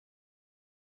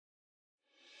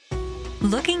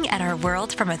Looking at our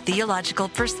world from a theological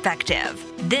perspective.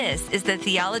 This is the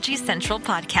Theology Central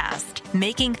Podcast,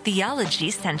 making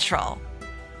theology central.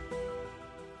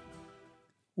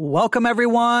 Welcome,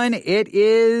 everyone. It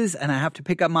is, and I have to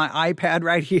pick up my iPad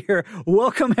right here.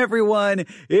 Welcome, everyone.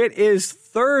 It is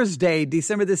Thursday,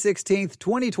 December the 16th,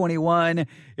 2021.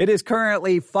 It is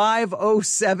currently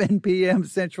 5:07 p.m.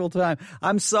 Central Time.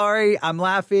 I'm sorry. I'm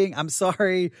laughing. I'm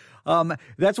sorry.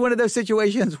 That's one of those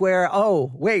situations where,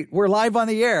 oh, wait, we're live on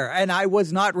the air, and I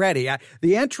was not ready.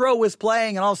 The intro was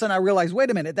playing, and all of a sudden I realized,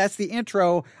 wait a minute, that's the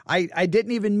intro. I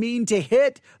didn't even mean to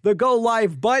hit the go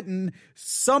live button.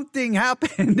 Something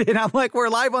happened, and I'm like, we're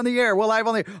live on the air. We're live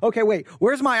on the air. Okay, wait,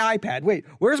 where's my iPad? Wait,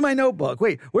 where's my notebook?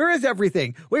 Wait, where is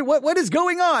everything? Wait, what is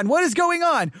going on? What is going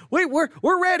on? Wait,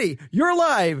 we're ready. You're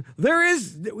live.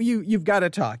 You've got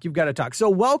to talk. You've got to talk. So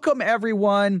welcome,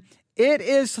 everyone. It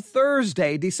is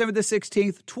Thursday, December the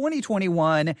 16th,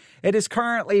 2021. It is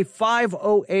currently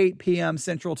 5:08 p.m.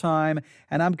 Central Time,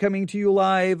 and I'm coming to you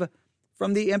live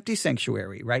from the empty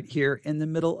sanctuary right here in the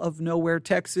middle of nowhere,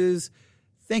 Texas.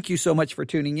 Thank you so much for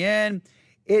tuning in.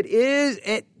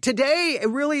 Today, it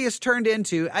really has turned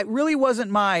into, it really wasn't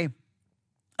my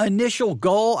initial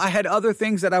goal. I had other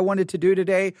things that I wanted to do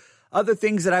today, other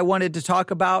things that I wanted to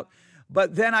talk about.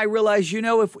 But then I realized,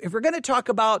 if we're going to talk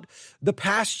about the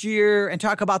past year and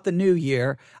talk about the new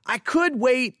year, I could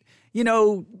wait,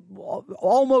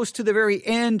 almost to the very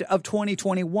end of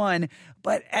 2021.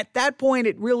 But at that point,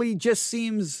 it really just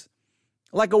seems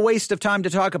like a waste of time to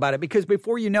talk about it, because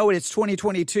before you know it, it's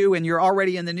 2022 and you're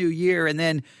already in the new year. And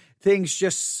then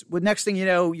next thing you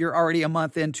know, you're already a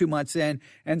month in, 2 months in.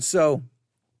 And so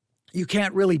you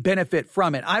can't really benefit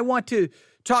from it. I want to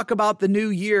talk about the new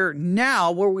year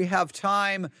now, where we have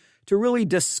time to really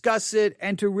discuss it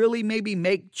and to really maybe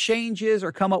make changes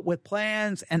or come up with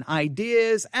plans and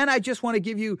ideas. And I just want to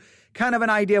give you kind of an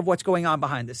idea of what's going on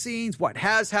behind the scenes, what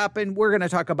has happened. We're going to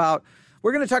talk about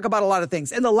a lot of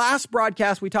things. In the last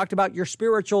broadcast, we talked about your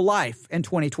spiritual life in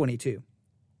 2022.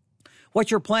 What's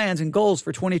your plans and goals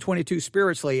for 2022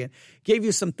 spiritually, and gave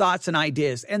you some thoughts and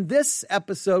ideas. And this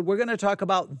episode, we're going to talk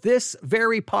about this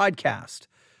very podcast,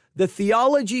 the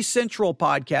Theology Central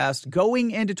podcast,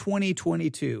 going into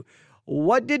 2022.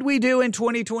 What did we do in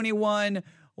 2021?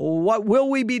 What will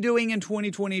we be doing in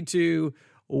 2022?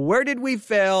 Where did we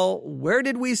fail? Where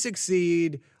did we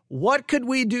succeed? What could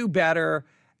we do better?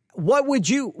 What would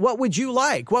you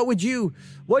like? What would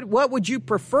you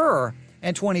prefer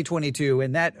in 2022?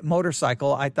 And that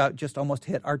motorcycle, I thought, just almost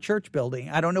hit our church building.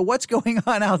 I don't know what's going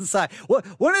on outside.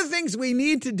 One of the things we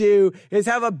need to do is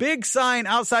have a big sign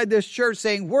outside this church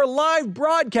saying, we're live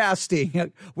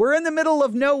broadcasting. We're in the middle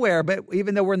of nowhere, but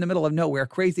even though we're in the middle of nowhere,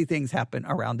 crazy things happen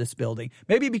around this building.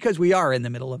 Maybe because we are in the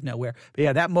middle of nowhere. But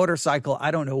yeah, that motorcycle, I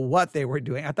don't know what they were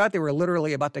doing. I thought they were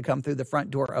literally about to come through the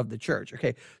front door of the church.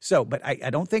 Okay, but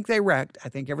I don't think they wrecked. I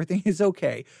think everything is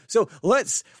okay. So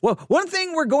one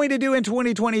thing we're going to do in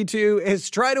 2022 is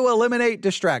try to eliminate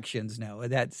distractions. No,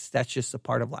 that's just a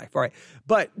part of life. All right.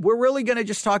 But we're really going to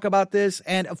just talk about this.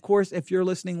 And of course, if you're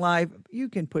listening live, you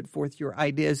can put forth your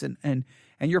ideas and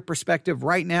your perspective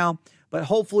right now. But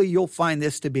hopefully you'll find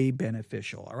this to be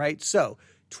beneficial. All right. So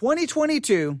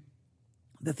 2022,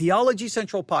 the Theology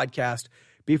Central podcast.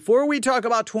 Before we talk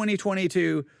about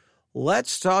 2022,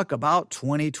 let's talk about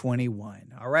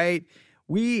 2021. All right.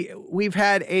 We've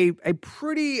had a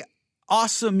pretty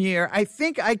awesome year. I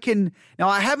think now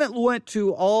I haven't went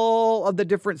to all of the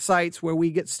different sites where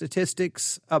we get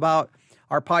statistics about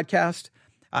our podcast.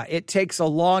 It takes a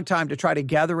long time to try to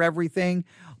gather everything,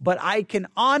 but I can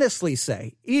honestly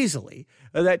say easily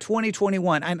that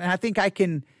 2021, and I think I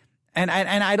can, and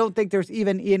I don't think there's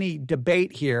even any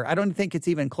debate here. I don't think it's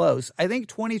even close. I think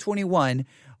 2021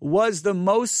 was the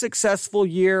most successful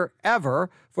year ever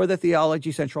for the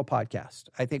Theology Central podcast.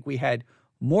 I think we had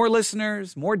more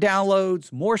listeners, more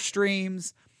downloads, more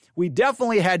streams. We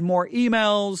definitely had more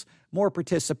emails, more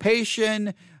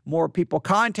participation, more people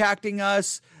contacting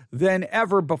us than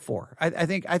ever before. I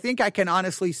think I can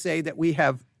honestly say that we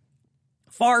have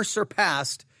far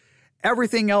surpassed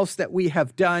everything else that we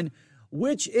have done,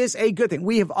 which is a good thing.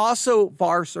 We have also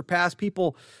far surpassed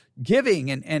people giving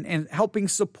and helping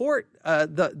support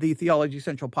the Theology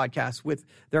Central podcast with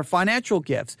their financial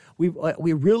gifts. We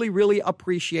really, really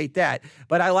appreciate that.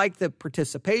 But I like the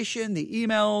participation, the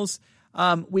emails.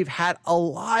 We've had a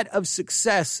lot of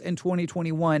success in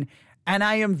 2021, and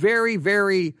I am very,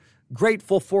 very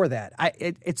grateful for that.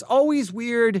 It's always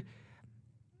weird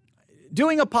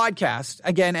doing a podcast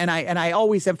again, and I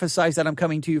always emphasize that I'm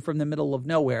coming to you from the middle of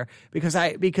nowhere because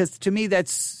to me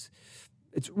it's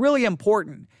really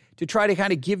important to try to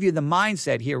kind of give you the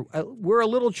mindset here. We're a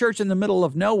little church in the middle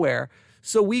of nowhere,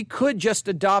 So we could just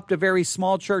adopt a very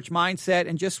small church mindset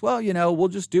and just, well, we'll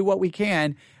just do what we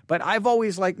can. But I've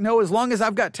always no, as long as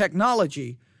I've got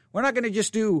technology, we're not going to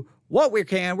just do what we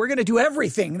can. We're going to do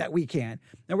everything that we can.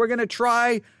 And we're going to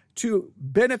try to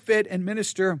benefit and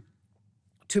minister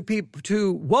to people,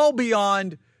 to well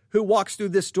beyond who walks through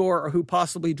this door or who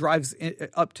possibly drives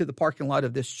up to the parking lot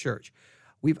of this church.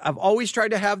 I've always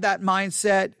tried to have that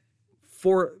mindset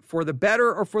for the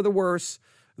better or for the worse,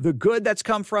 the good that's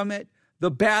come from it,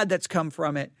 the bad that's come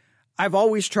from it. I've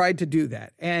always tried to do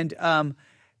that. And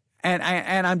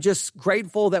I'm just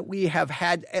grateful that we have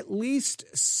had at least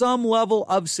some level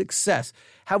of success.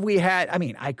 Have we had,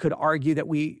 I could argue that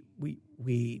we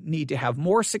need to have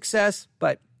more success,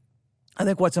 but I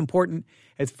think what's important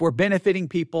is for benefiting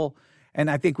people.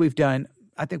 And I think we've done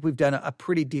a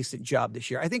pretty decent job this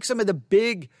year. I think some of the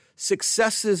big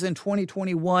successes in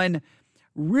 2021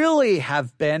 really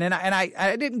have been, and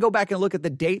I didn't go back and look at the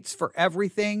dates for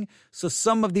everything, so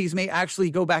some of these may actually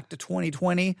go back to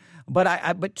 2020,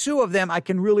 but two of them I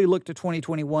can really look to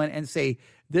 2021 and say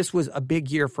this was a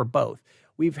big year for both.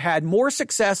 We've had more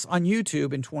success on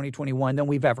YouTube in 2021 than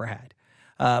we've ever had.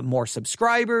 More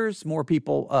subscribers, more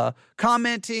people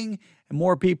commenting, and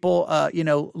more people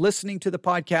listening to the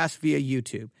podcast via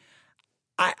YouTube.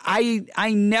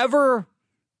 I never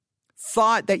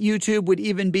thought that YouTube would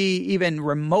even be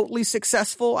remotely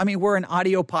successful. We're an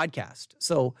audio podcast,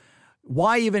 so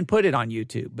why even put it on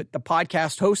YouTube? But the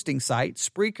podcast hosting site,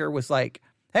 Spreaker, was like,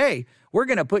 hey, we're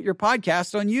going to put your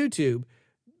podcast on YouTube.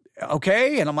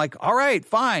 Okay. And I'm like, all right,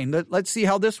 fine. Let's see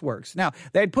how this works. Now,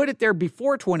 they had put it there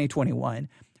before 2021,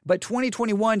 but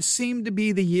 2021 seemed to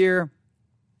be the year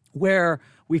where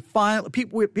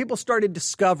people started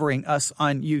discovering us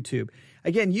on YouTube.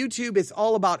 Again, YouTube is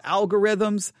all about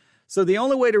algorithms. So the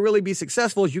only way to really be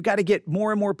successful is you got to get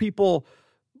more and more people,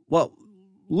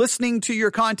 listening to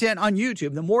your content on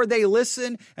YouTube. The more they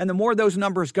listen and the more those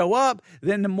numbers go up,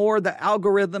 then the more the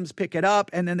algorithms pick it up,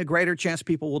 and then the greater chance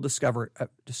people will discover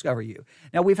you.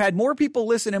 Now, we've had more people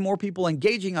listen and more people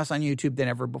engaging us on YouTube than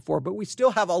ever before, but we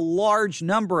still have a large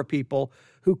number of people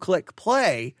who click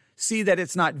play, see that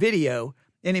it's not video,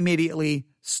 and immediately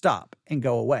stop and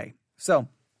go away. So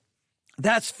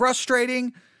that's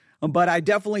frustrating. But I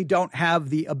definitely don't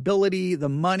have the ability, the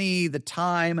money, the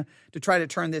time to try to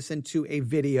turn this into a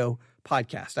video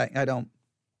podcast. I don't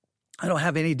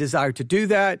have any desire to do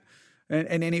that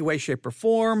in any way, shape, or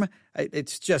form.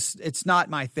 It's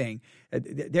not my thing.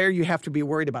 There you have to be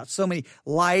worried about so many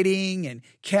lighting and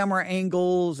camera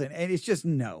angles, and it's just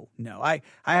no. I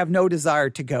have no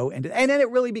desire to go and then it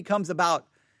really becomes about.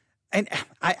 And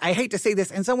I hate to say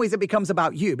this, in some ways it becomes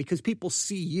about you because people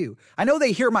see you. I know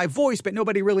they hear my voice, but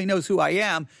nobody really knows who I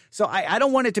am. So I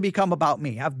don't want it to become about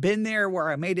me. I've been there where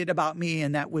I made it about me,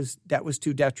 and that was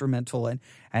too detrimental. And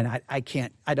I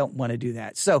don't want to do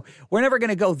that. So we're never going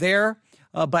to go there.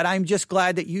 But I'm just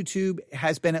glad that YouTube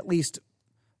has been at least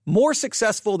more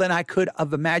successful than I could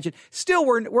have imagined. Still,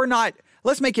 we're not.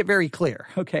 Let's make it very clear.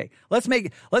 Okay. Let's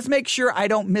make sure I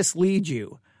don't mislead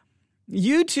you.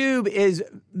 YouTube is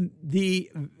the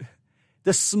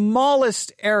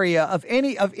smallest area of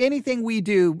anything we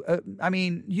do.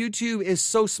 YouTube is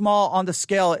so small on the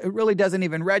scale, it really doesn't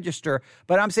even register.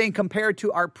 But I'm saying compared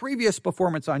to our previous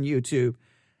performance on YouTube,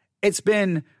 it's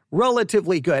been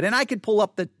relatively good. And I could pull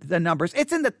up the numbers.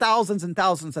 It's in the thousands and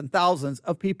thousands and thousands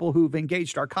of people who've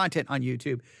engaged our content on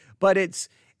YouTube. But it's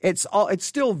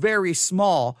still very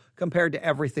small compared to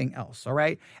everything else, all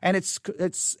right? And it's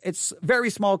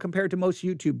very small compared to most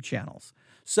YouTube channels.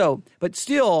 So, but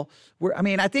still,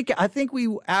 I think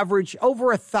we average over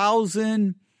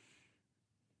 1,000.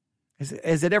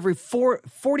 Is it every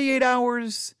 48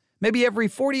 hours? Maybe every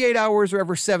 48 hours or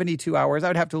every 72 hours. I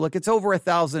would have to look. It's over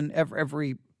 1,000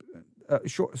 every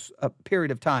short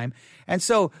period of time. And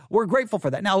so we're grateful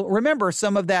for that. Now, remember,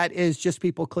 some of that is just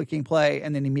people clicking play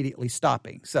and then immediately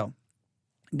stopping. So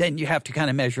then you have to kind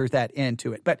of measure that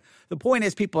into it. But the point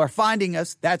is people are finding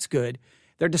us. That's good.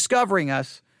 They're discovering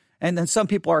us. And then some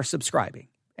people are subscribing.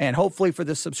 And hopefully for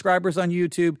the subscribers on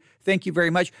YouTube, thank you very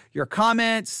much. Your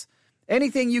comments,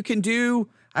 anything you can do.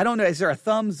 I don't know. Is there a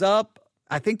thumbs up?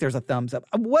 I think there's a thumbs up.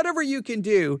 Whatever you can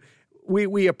do,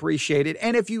 we appreciate it.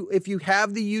 And if you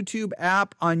have the YouTube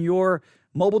app on your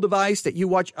mobile device that you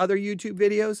watch other YouTube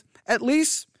videos, at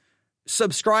least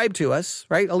subscribe to us,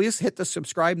 right? At least hit the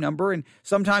subscribe number. And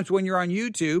sometimes when you're on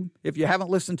YouTube, if you haven't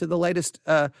listened to the latest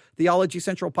Theology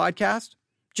Central podcast,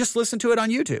 just listen to it on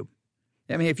YouTube.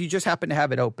 I mean, if you just happen to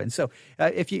have it open. So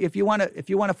if you want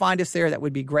to find us there, that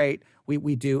would be great.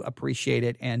 We do appreciate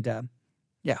it. And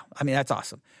yeah, I mean, that's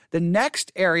awesome. The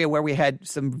next area where we had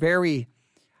some very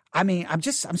I'm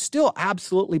still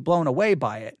absolutely blown away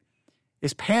by it,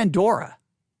 is Pandora.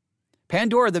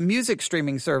 Pandora, the music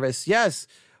streaming service. Yes,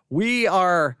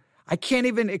 I can't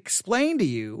even explain to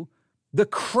you the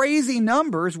crazy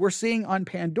numbers we're seeing on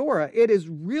Pandora. It is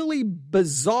really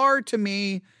bizarre to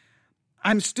me.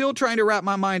 I'm still trying to wrap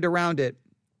my mind around it.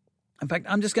 In fact,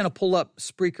 I'm just going to pull up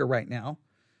Spreaker right now.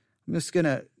 I'm just going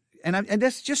to, and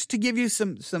that's just to give you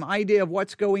some idea of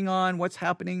what's going on, what's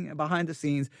happening behind the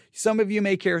scenes. Some of you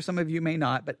may care, some of you may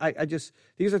not, but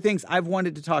these are things I've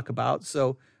wanted to talk about,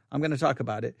 so I'm going to talk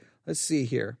about it. Let's see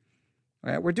here.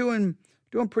 All right, we're doing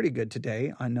pretty good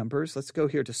today on numbers. Let's go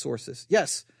here to sources.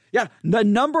 Yes. Yeah. The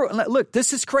number, look,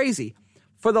 this is crazy.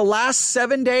 For the last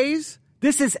 7 days,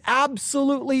 this is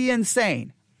absolutely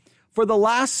insane. For the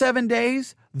last 7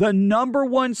 days, the number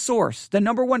one source, the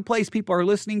number one place people are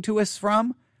listening to us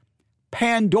from,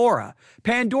 Pandora.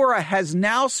 Pandora has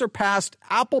now surpassed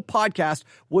Apple Podcast,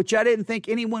 which I didn't think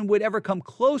anyone would ever come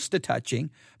close to touching,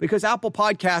 because Apple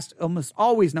Podcast almost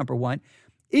always number one.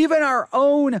 Even our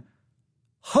own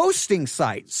hosting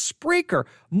site, Spreaker,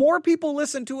 more people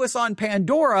listen to us on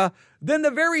Pandora than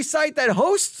the very site that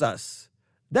hosts us.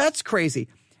 That's crazy.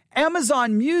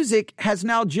 Amazon Music has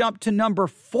now jumped to number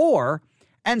 4,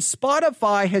 and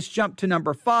Spotify has jumped to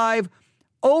number 5,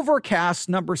 Overcast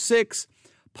number 6,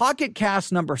 Pocket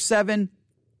Cast number 7,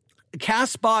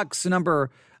 Castbox number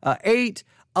 8,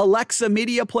 Alexa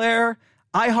Media Player,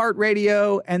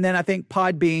 iHeartRadio, and then I think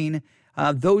Podbean.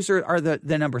 Those are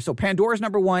the numbers. So Pandora's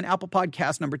number 1, Apple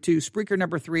Podcast number 2, Spreaker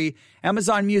number 3,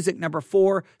 Amazon Music number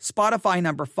 4, Spotify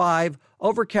number 5,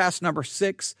 Overcast number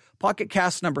 6, Pocket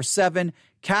Cast number 7,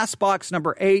 Castbox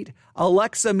number 8,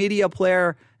 Alexa Media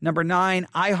Player number 9,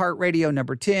 iHeartRadio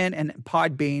number 10, and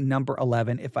Podbean number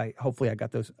 11. Hopefully I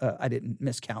got those. I didn't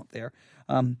miscount there.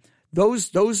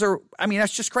 Those are. I mean,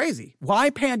 that's just crazy. Why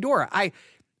Pandora? I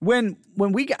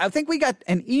think we got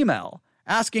an email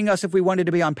asking us if we wanted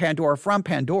to be on Pandora from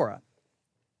Pandora.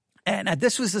 And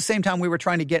this was the same time we were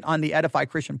trying to get on the Edify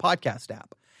Christian podcast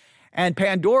app. And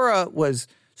Pandora was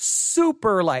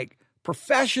super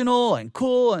professional and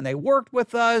cool, and they worked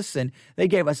with us and they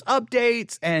gave us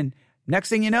updates. And next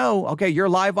thing you know, okay, you're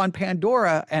live on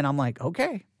Pandora. And I'm like,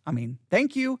 okay,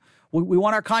 thank you. We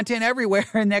want our content everywhere.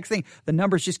 And next thing, the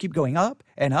numbers just keep going up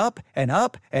and up and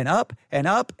up and up and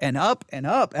up and up and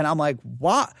up. And I'm like,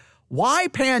 why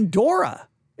Pandora?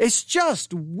 It's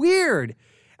just weird.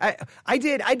 I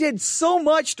did so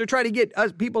much to try to get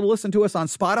people to listen to us on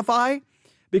Spotify,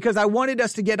 because I wanted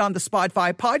us to get on the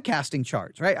Spotify podcasting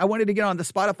charts, right? I wanted to get on the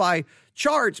Spotify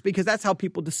charts because that's how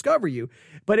people discover you.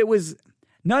 But it was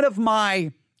none of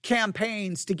my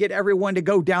campaigns to get everyone to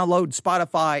go download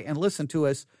Spotify and listen to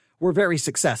us were very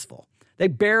successful. They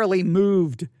barely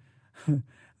moved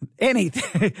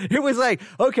anything. It was like,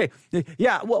 okay,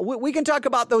 yeah, well, we can talk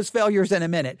about those failures in a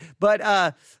minute, but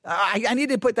I need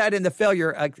to put that in the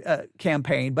failure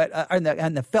campaign, but on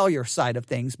the failure side of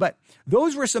things. But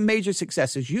those were some major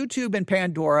successes. YouTube and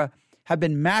Pandora have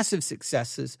been massive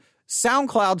successes.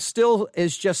 SoundCloud still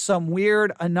is just some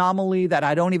weird anomaly that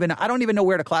I don't even know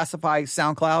where to classify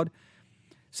SoundCloud.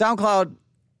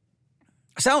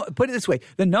 Put it this way,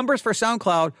 the numbers for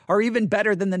SoundCloud are even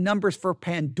better than the numbers for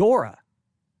Pandora.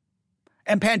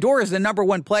 And Pandora is the number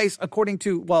one place, according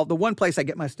to, the one place I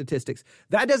get my statistics.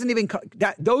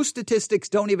 Those statistics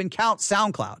don't even count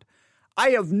SoundCloud. I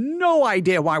have no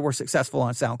idea why we're successful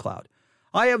on SoundCloud.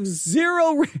 I have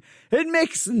zero. It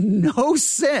makes no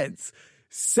sense.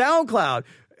 SoundCloud,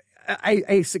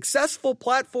 a successful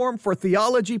platform for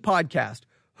theology podcast.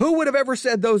 Who would have ever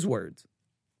said those words?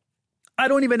 I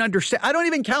don't even understand. I don't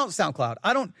even count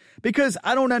SoundCloud. Because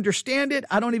I don't understand it.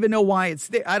 I don't even know why it's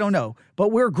there. I don't know,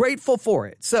 but we're grateful for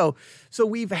it. So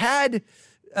we've had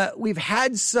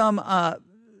some, I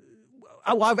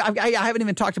haven't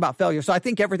even talked about failure. So I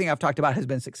think everything I've talked about has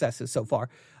been successes so far.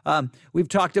 We've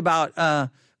talked about,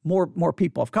 more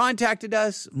people have contacted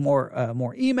us, more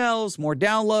emails, more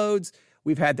downloads.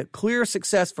 We've had the clear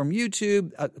success from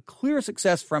YouTube, clear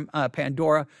success from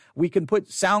Pandora. We can put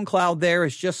SoundCloud there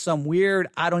as just some weird,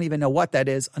 I don't even know what that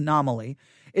is, anomaly.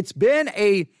 It's been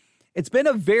a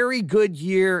very good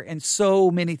year in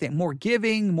so many things, more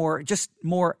giving,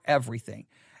 more everything.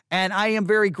 And I am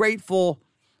very grateful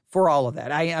for all of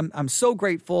that. I'm so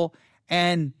grateful.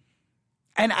 And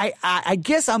I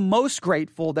guess I'm most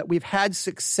grateful that we've had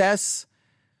success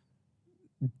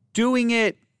doing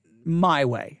it my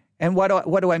way. And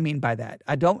what do I mean by that?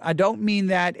 I don't mean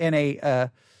that in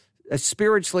a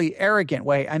spiritually arrogant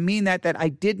way. I mean that I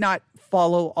did not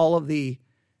follow all of the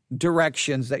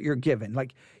directions that you're given.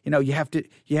 Like, you have to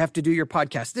do your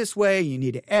podcast this way. You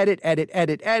need to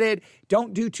edit.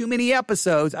 Don't do too many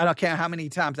episodes. I don't care how many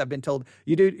times I've been told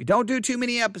don't do too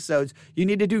many episodes. You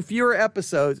need to do fewer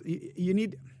episodes.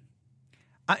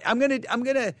 I'm going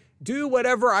to do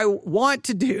whatever I want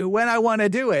to do when I want to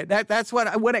do it. That's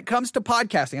when it comes to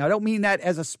podcasting. I don't mean that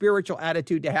as a spiritual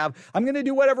attitude to have. I'm going to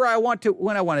do whatever I want to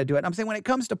when I want to do it. I'm saying when it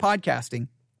comes to podcasting,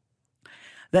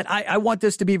 that I want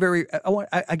this to be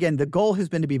again, the goal has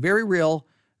been to be very real,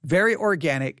 very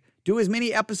organic, do as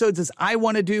many episodes as I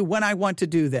want to do when I want to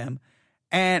do them.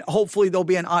 And hopefully there'll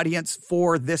be an audience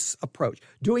for this approach.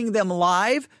 Doing them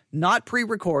live, not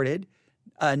pre-recorded,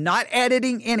 not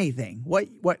editing anything. What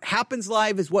happens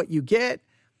live is what you get.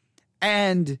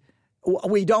 And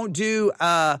we don't do,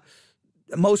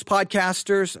 most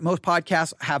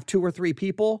podcasts have 2 or 3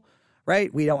 people,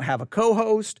 right? We don't have a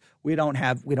co-host. We don't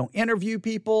interview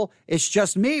people. It's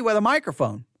just me with a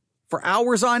microphone for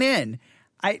hours on end.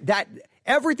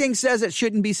 Everything says it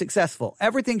shouldn't be successful.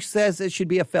 Everything says it should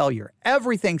be a failure.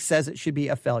 Everything says it should be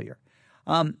a failure.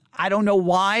 I don't know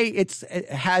why it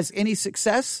has any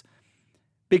success,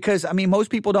 because,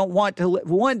 most people don't want to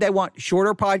they want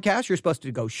shorter podcasts. You're supposed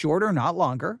to go shorter, not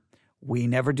longer. We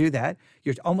never do that.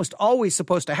 You're almost always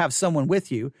supposed to have someone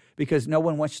with you, because no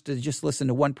one wants to just listen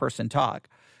to one person talk.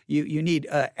 You need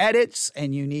edits,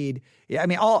 and you need,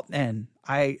 and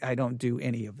I don't do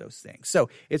any of those things. So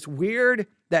it's weird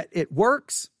that it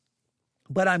works,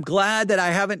 but I'm glad that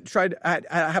I haven't tried. I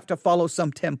have to follow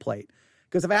some template,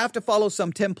 because if I have to follow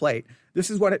some template, this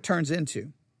is what it turns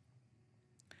into.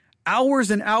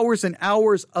 Hours and hours and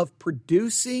hours of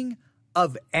producing,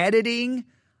 of editing,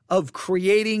 of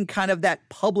creating kind of that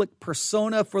public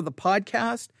persona for the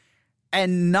podcast,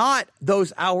 and not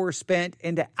those hours spent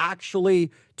into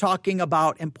actually talking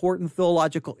about important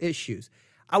theological issues.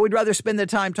 I would rather spend the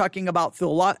time talking about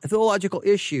theological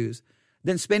issues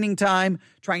than spending time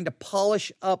trying to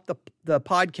polish up the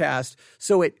podcast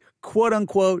so it, quote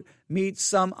unquote, meets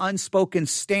some unspoken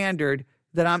standard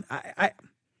that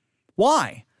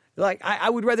why? Like, I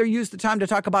would rather use the time to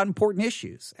talk about important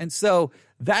issues. And so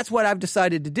that's what I've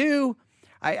decided to do.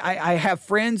 I have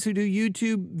friends who do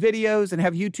YouTube videos and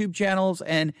have YouTube channels,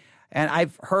 and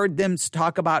I've heard them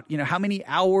talk about, how many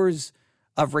hours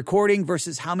of recording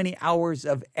versus how many hours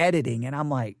of editing. And I'm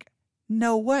like,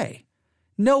 no way.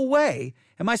 No way.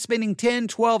 Am I spending 10,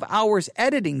 12 hours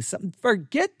editing something?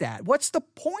 Forget that. What's the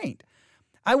point?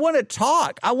 I want to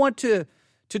talk. I want to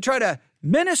try to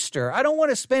minister. I don't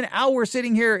want to spend hours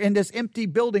sitting here in this empty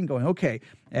building going, okay,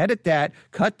 edit that,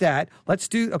 cut that. Let's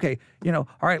do, okay, all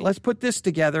right, let's put this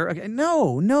together. Okay,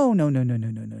 no.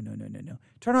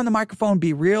 Turn on the microphone,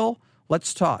 be real.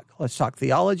 Let's talk. Let's talk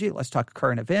theology. Let's talk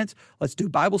current events. Let's do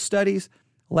Bible studies.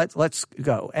 Let's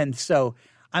go. And so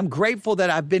I'm grateful that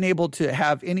I've been able to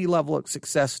have any level of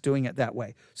success doing it that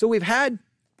way. So we've had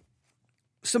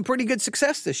some pretty good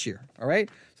success this year. All right.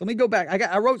 So let me go back.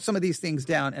 I wrote some of these things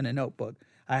down in a notebook.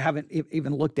 I haven't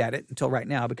even looked at it until right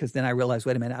now, because then I realized,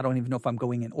 wait a minute, I don't even know if I'm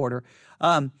going in order.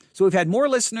 So we've had more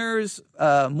listeners,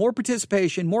 more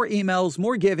participation, more emails,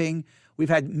 more giving. We've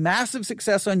had massive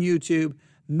success on YouTube,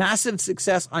 massive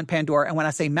success on Pandora. And when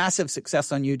I say massive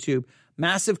success on YouTube,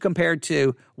 massive compared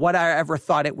to what I ever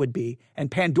thought it would be.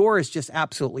 And Pandora is just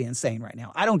absolutely insane right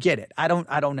now. I don't get it. I don't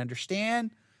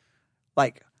understand.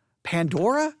 Like,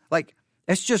 Pandora? Like,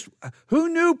 it's just, who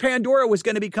knew Pandora was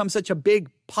going to become such a big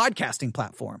podcasting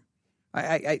platform?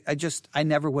 I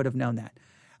never would have known that.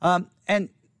 And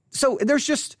so there's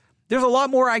a lot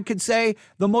more I could say.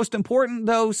 The most important,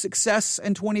 though, success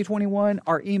in 2021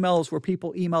 are emails where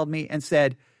people emailed me and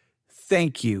said,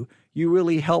 thank you. You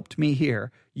really helped me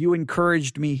here. You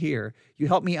encouraged me here. You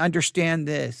helped me understand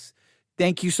this.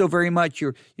 Thank you so very much.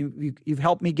 You've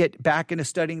helped me get back into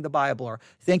studying the Bible. Or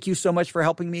thank you so much for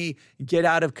helping me get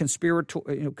out of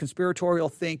conspiratorial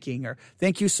thinking. Or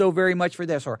thank you so very much for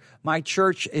this. Or my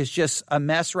church is just a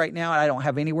mess right now, and I don't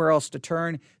have anywhere else to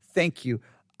turn. Thank you.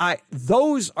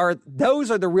 Those are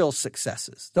the real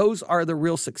successes. Those are the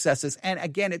real successes. And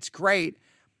again, it's great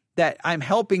that I'm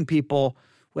helping people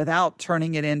without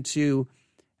turning it into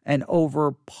an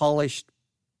over-polished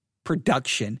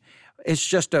production. It's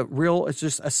just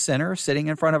a sinner sitting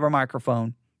in front of a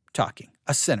microphone talking,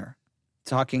 a sinner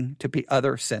talking to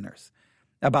other sinners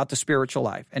about the spiritual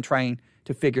life and trying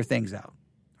to figure things out,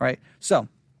 right? So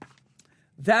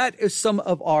that is some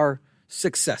of our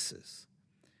successes.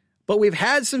 But we've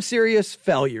had some serious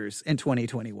failures in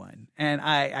 2021, and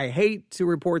I hate to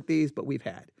report these, but we've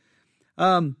had.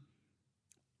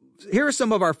 Here are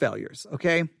some of our failures,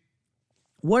 okay?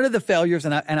 One of the failures,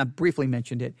 and I briefly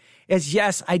mentioned it, is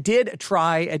yes, I did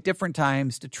try at different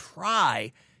times to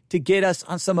try to get us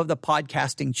on some of the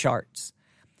podcasting charts.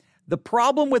 The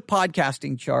problem with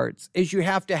podcasting charts is you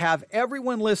have to have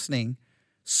everyone listening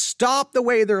stop the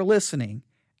way they're listening,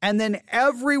 and then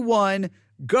everyone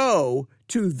go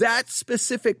to that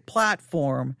specific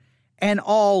platform and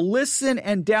all listen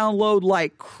and download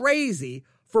like crazy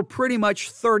for pretty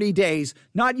much 30 days,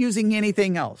 not using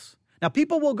anything else. Now,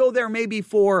 people will go there maybe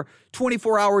for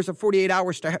 24 hours or 48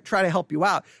 hours to try to help you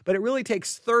out, but it really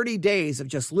takes 30 days of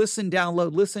just listen,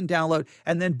 download,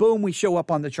 and then boom, we show up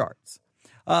on the charts.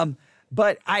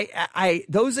 But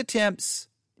those attempts,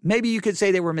 maybe you could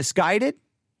say they were misguided.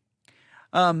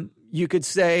 You could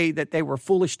say that they were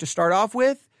foolish to start off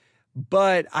with,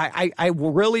 but I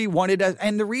really wanted to.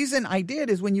 And the reason I did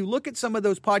is when you look at some of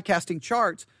those podcasting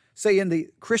charts, say in the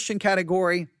Christian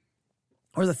category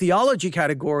or the theology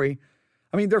category,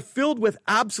 I mean, they're filled with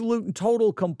absolute and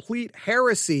total complete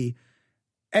heresy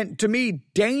and, to me,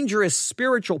 dangerous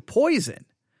spiritual poison.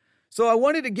 So I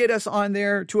wanted to get us on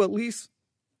there to at least,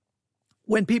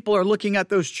 when people are looking at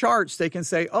those charts, they can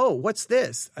say, oh, what's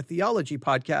this? A theology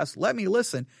podcast. Let me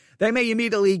listen. They may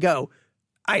immediately go,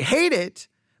 I hate it,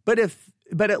 but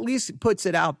at least it puts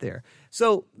it out there.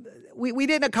 So we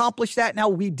didn't accomplish that. Now,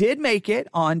 we did make it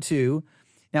onto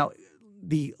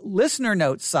the listener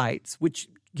notes sites, which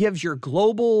gives your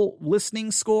global listening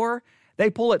score. They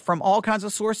pull it from all kinds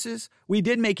of sources. We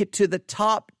did make it to the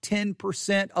top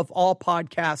 10% of all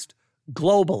podcasts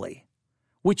globally,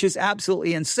 which is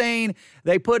absolutely insane.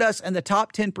 They put us in the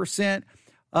top 10%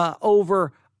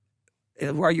 over,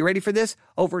 are you ready for this?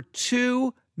 Over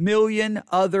 2 million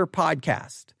other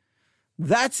podcasts.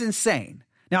 That's insane.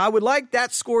 Now, I would like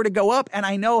that score to go up, and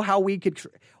I know how we could,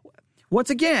 once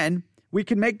again, we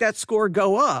can make that score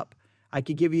go up. I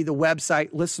could give you the website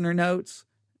listener notes,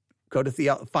 go to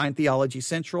find Theology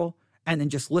Central, and then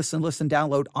just listen,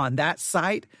 download on that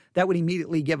site. That would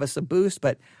immediately give us a boost,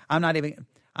 but I'm not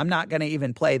going to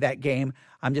even play that game.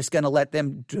 I'm just going to let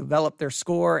them develop their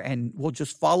score, and we'll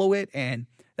just follow it, and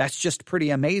that's just pretty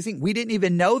amazing. We didn't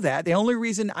even know that. The only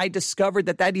reason I discovered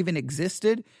that even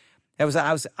existed, I was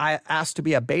asked to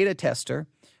be a beta tester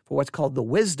for what's called the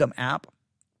Wisdom app,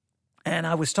 and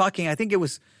I was talking, I think it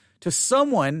was to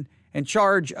someone in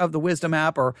charge of the Wisdom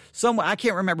app, or someone, I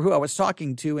can't remember who I was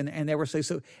talking to, and they were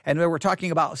and they were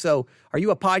talking about, so are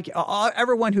you a podcast?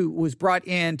 Everyone who was brought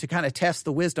in to kind of test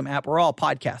the Wisdom app were all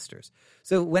podcasters.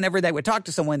 So whenever they would talk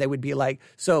to someone, they would be like,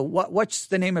 so what's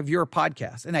the name of your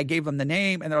podcast? And I gave them the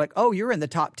name, and they're like, oh, you're in the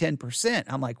top 10%.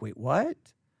 I'm like, wait, what?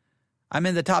 I'm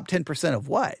in the top 10% of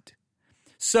what?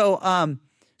 So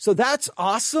that's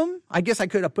awesome. I guess I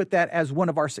could have put that as one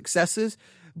of our successes,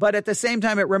 but at the same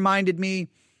time, it reminded me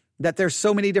that there's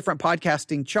so many different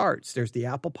podcasting charts. There's the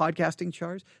Apple podcasting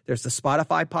charts. There's the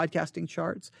Spotify podcasting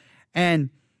charts. And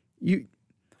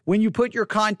when you put your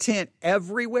content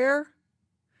everywhere,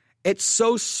 it's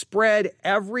so spread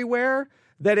everywhere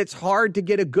that it's hard to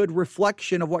get a good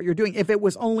reflection of what you're doing. If it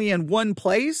was only in one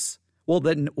place, well,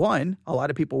 then one, a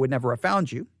lot of people would never have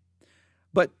found you.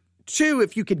 But two,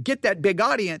 if you could get that big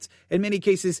audience, in many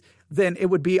cases, then it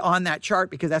would be on that chart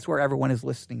because that's where everyone is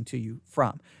listening to you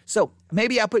from. So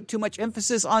maybe I put too much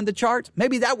emphasis on the charts.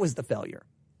 Maybe that was the failure.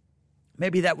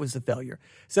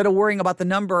 Instead of worrying about the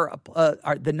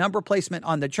number placement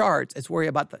on the charts, it's worry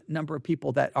about the number of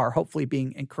people that are hopefully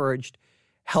being encouraged,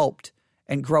 helped,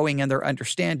 and growing in their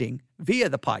understanding via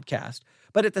the podcast.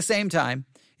 But at the same time,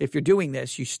 if you're doing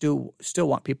this, you still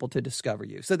want people to discover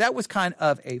you. So that was kind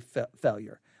of a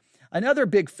failure. Another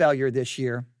big failure this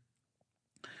year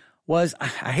was,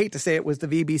 I hate to say it, was the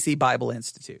VBC Bible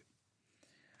Institute.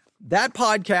 That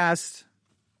podcast,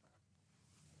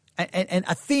 and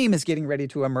a theme is getting ready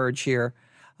to emerge here.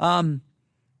 The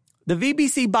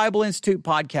VBC Bible Institute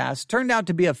podcast turned out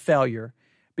to be a failure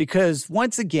because,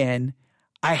 once again,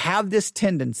 I have this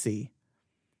tendency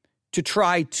to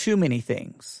try too many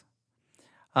things.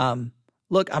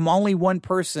 Look, I'm only one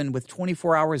person with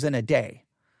 24 hours in a day.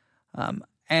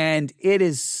 And it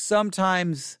is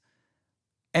sometimes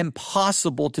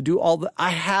impossible to do I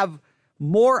have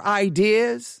more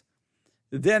ideas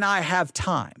than I have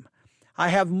time. I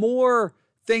have more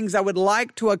things I would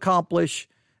like to accomplish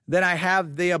than I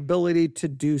have the ability to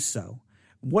do so.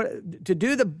 To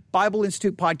do the Bible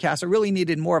Institute podcast, I really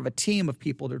needed more of a team of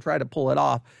people to try to pull it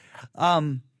off.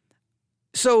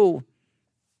 So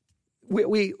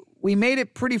we made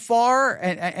it pretty far,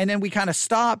 and then we kind of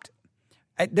stopped.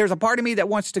 There's a part of me that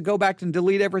wants to go back and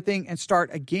delete everything and start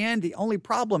again. The only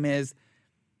problem is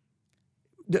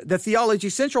the Theology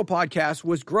Central podcast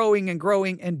was growing and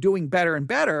growing and doing better and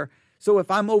better. So if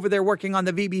I'm over there working on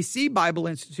the VBC Bible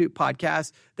Institute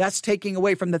podcast, that's taking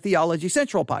away from the Theology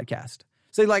Central podcast.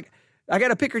 So I got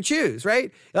to pick or choose,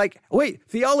 right? Like, wait,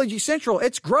 Theology Central,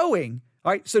 it's growing.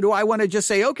 All right. So do I want to just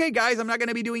say, okay, guys, I'm not going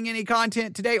to be doing any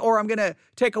content today, or I'm going to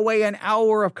take away an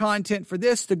hour of content for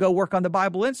this to go work on the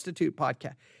Bible Institute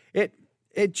podcast?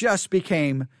 It just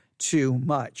became too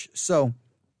much. So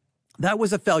that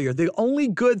was a failure. The only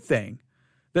good thing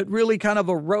that really kind of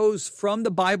arose from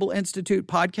the Bible Institute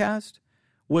podcast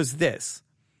was this.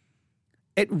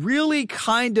 It really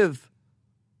kind of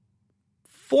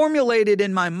formulated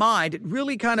in my mind, it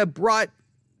really kind of brought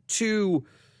to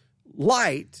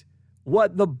light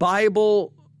what the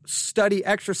Bible study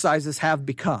exercises have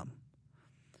become.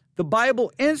 The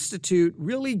Bible Institute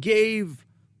really gave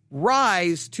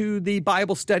rise to the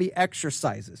Bible study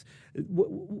exercises.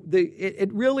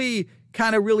 It really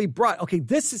kind of really brought, okay,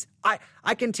 this is,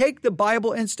 I can take the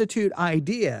Bible Institute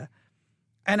idea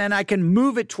and then I can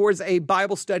move it towards a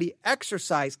Bible study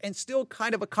exercise and still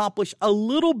kind of accomplish a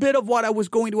little bit of what I was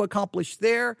going to accomplish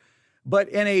there, but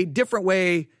in a different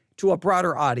way to a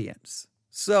broader audience.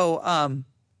 So,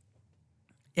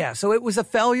 so it was a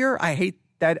failure. I hate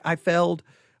that I failed,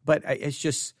 but it's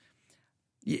just,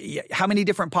 how many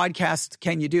different podcasts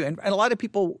can you do? And a lot of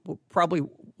people probably,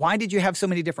 why did you have so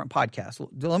many different podcasts? Well,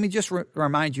 let me just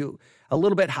remind you a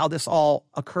little bit how this all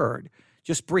occurred,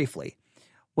 just briefly.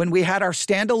 When we had our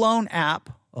standalone app,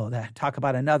 talk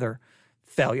about another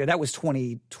failure. That was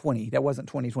 2020. That wasn't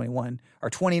 2021 or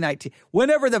 2019.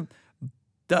 Whenever the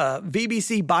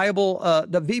VBC Bible,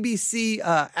 the VBC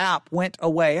app went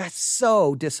away, that's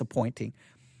so disappointing.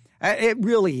 It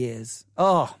really is.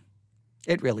 Oh,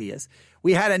 it really is.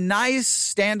 We had a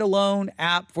nice standalone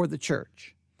app for the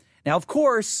church. Now, of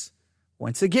course,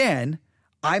 once again,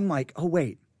 I'm like, oh,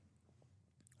 wait,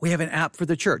 we have an app for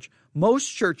the church. Most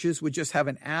churches would just have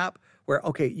an app where,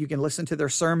 okay, you can listen to their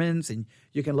sermons and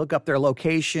you can look up their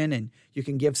location and you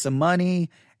can give some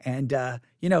money. And,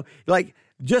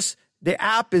 just the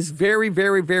app is very,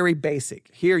 very, very basic.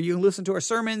 Here, you can listen to our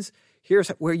sermons. Here's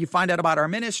where you find out about our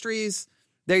ministries.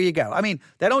 There you go. I mean,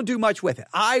 they don't do much with it.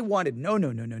 I wanted,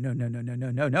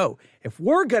 no. If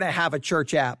we're going to have a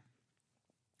church app,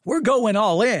 we're going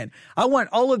all in. I want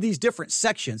all of these different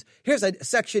sections. Here's a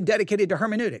section dedicated to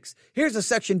hermeneutics. Here's a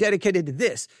section dedicated to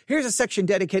this. Here's a section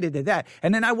dedicated to that.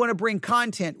 And then I want to bring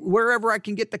content wherever I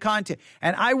can get the content.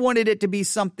 And I wanted it to be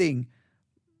something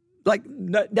like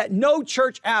that no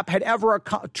church app had ever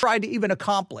tried to even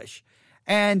accomplish.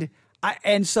 And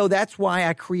so that's why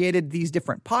I created these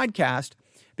different podcasts,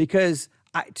 because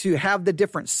to have the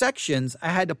different sections, I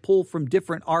had to pull from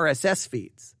different RSS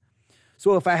feeds.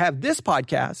 So if I have this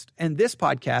podcast and this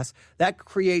podcast, that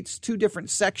creates two different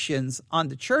sections on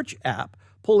the church app,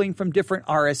 pulling from different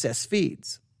RSS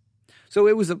feeds. So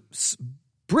it was a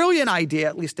brilliant idea,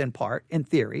 at least in part, in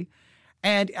theory.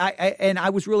 And I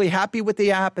was really happy with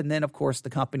the app. And then, of course, the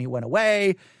company went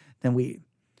away. Then we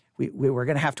were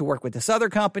going to have to work with this other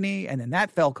company, and then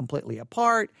that fell completely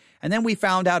apart. And then we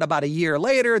found out about a year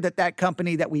later that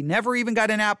company that we never even got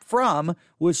an app from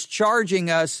was charging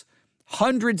us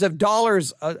hundreds of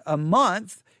dollars a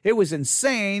month. It was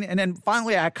insane. And then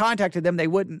finally I contacted them. They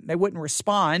wouldn't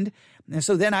respond. And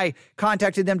so then I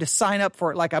contacted them to sign up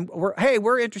for it.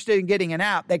 We're interested in getting an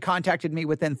app. They contacted me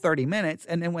within 30 minutes.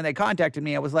 And then when they contacted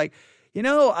me, I was like,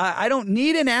 I don't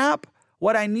need an app.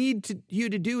 What I need you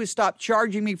to do is stop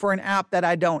charging me for an app that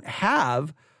I don't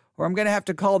have, or I'm going to have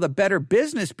to call the Better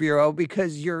Business Bureau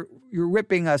because you're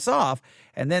ripping us off.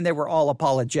 And then they were all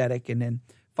apologetic, and then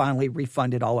finally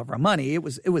refunded all of our money. It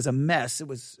was a mess. That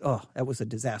was a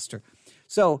disaster.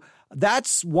 So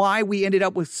that's why we ended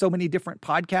up with so many different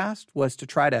podcasts, was to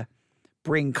try to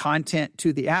bring content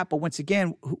to the app. But once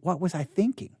again, what was I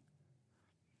thinking?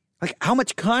 Like, how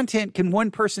much content can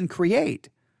one person create?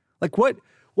 Like, what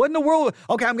in the world?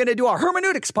 Okay, I'm going to do a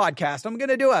hermeneutics podcast. I'm going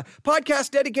to do a podcast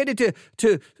dedicated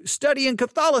to studying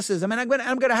Catholicism. And I'm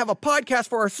going to have a podcast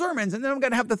for our sermons. And then I'm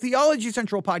going to have the Theology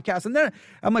Central podcast. And then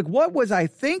I'm like, what was I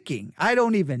thinking? I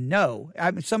don't even know.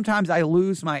 Sometimes I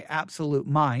lose my absolute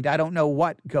mind. I don't know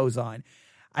what goes on.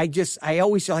 I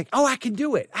always feel like, oh, I can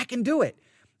do it.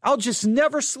 I'll just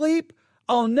never sleep.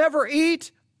 I'll never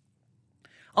eat.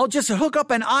 I'll just hook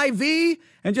up an IV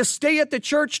and just stay at the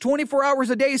church 24 hours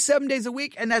a day, 7 days a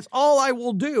week, and that's all I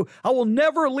will do. I will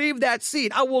never leave that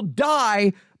seat. I will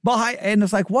die behind. And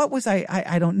it's like, what was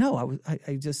I don't know.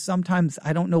 I just sometimes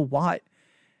I don't know why.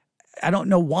 I don't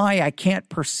know why I can't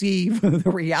perceive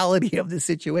the reality of the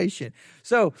situation.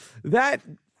 So that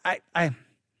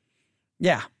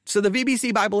So the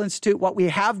VBC Bible Institute, what we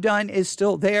have done is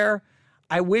still there.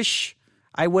 I wish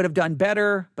I would have done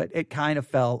better, but it kind of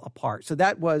fell apart. So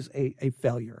that was a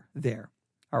failure there.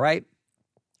 All right.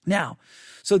 Now,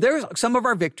 so there's some of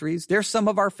our victories. There's some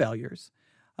of our failures.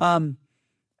 And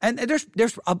there's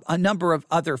a number of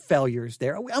other failures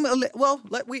there.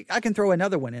 I can throw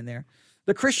another one in there.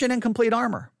 The Christian in Complete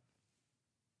Armor.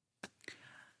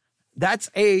 That's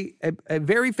a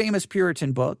very famous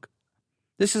Puritan book.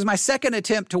 This is my second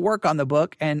attempt to work on the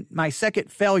book and my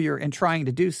second failure in trying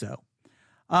to do so.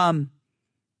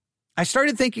 I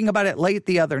started thinking about it late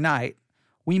the other night.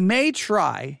 We may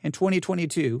try in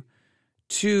 2022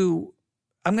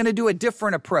 I'm going to do a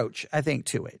different approach, I think,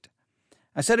 to it.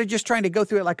 Instead of just trying to go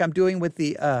through it like I'm doing with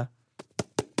the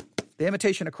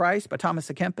Imitation of Christ by Thomas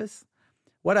à Kempis,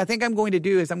 what I think I'm going to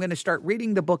do is I'm going to start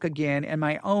reading the book again in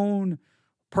my own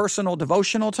personal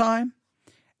devotional time,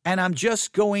 and I'm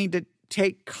just going to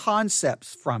take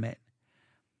concepts from it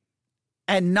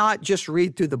and not just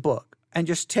read through the book, and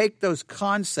just take those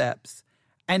concepts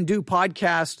and do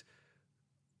podcast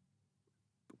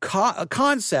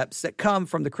concepts that come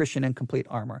from the Christian in Complete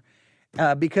Armor,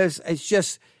 because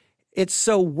it's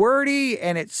so wordy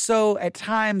and it's so at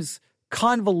times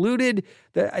convoluted.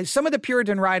 Some of the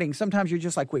Puritan writing, sometimes you're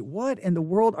just like, wait, what in the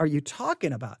world are you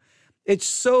talking about? It's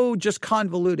so just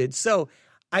convoluted. So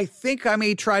I think I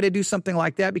may try to do something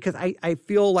like that because I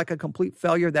feel like a complete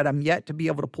failure that I'm yet to be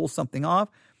able to pull something off.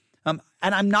 And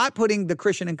I'm not putting the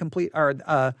Christian in Complete or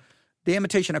the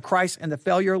Imitation of Christ in the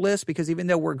failure list, because even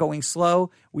though we're going slow,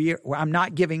 I'm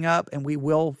not giving up, and we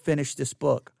will finish this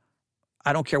book.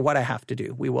 I don't care what I have to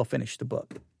do. We will finish the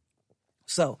book.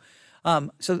 So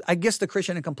I guess the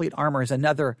Christian in Complete Armor is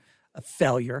another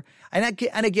failure. And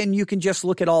again, you can just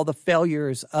look at all the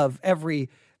failures of every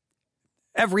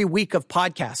week of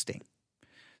podcasting.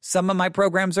 Some of my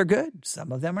programs are good.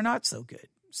 Some of them are not so good.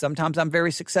 Sometimes I'm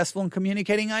very successful in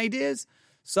communicating ideas.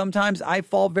 Sometimes I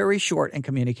fall very short in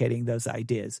communicating those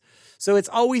ideas. So it's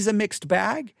always a mixed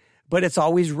bag, but it's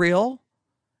always real.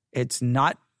 It's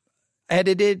not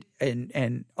edited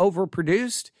and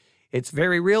overproduced. It's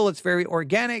very real. It's very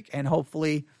organic. And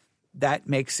hopefully that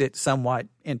makes it somewhat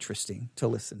interesting to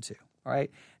listen to. All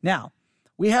right. Now,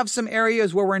 we have some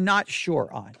areas where we're not sure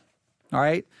on. All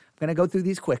right. I'm going to go through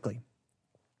these quickly.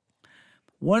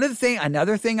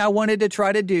 Another thing I wanted to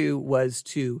try to do was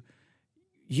to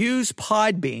use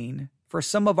Podbean for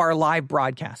some of our live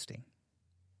broadcasting.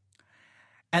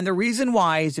 And the reason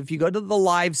why is if you go to the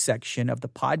live section of the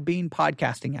Podbean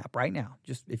podcasting app right now,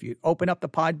 just if you open up the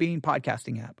Podbean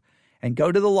podcasting app and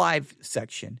go to the live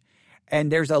section,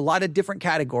 and there's a lot of different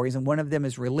categories, and one of them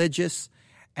is religious.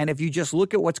 And if you just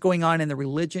look at what's going on in the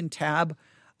religion tab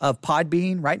of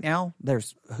Podbean right now,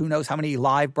 there's who knows how many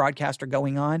live broadcasts are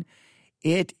going on.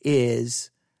 It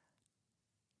is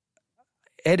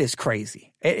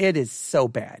crazy. It is so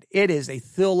bad. It is a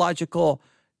theological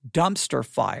dumpster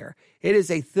fire. It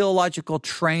is a theological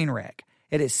train wreck.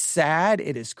 It is sad.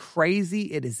 It is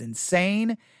crazy. It is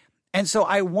insane. And so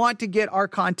I want to get our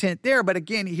content there. But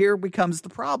again, here becomes the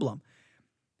problem.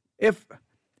 If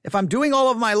I'm doing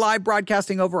all of my live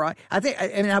broadcasting over,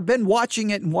 I've been watching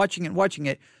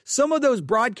it. Some of those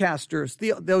broadcasters,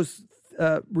 those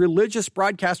religious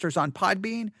broadcasters on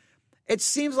Podbean, it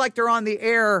seems like they're on the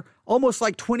air almost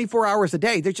like 24 hours a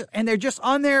day. They're just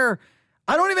on there.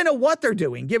 I don't even know what they're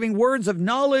doing, giving words of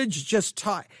knowledge,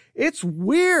 it's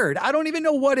weird. I don't even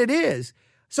know what it is.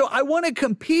 So I want to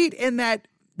compete in that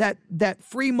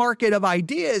free market of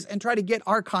ideas and try to get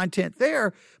our content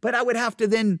there. But I would have to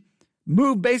then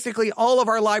move basically all of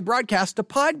our live broadcasts to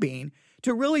Podbean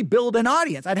to really build an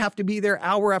audience. I'd have to be there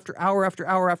hour after hour after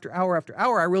hour after hour after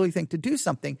hour, I really think, to do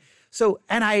something. So,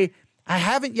 and I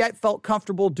haven't yet felt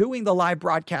comfortable doing the live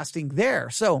broadcasting there.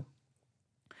 So,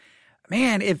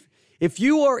 man, if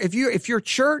your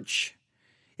church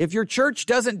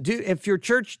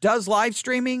does live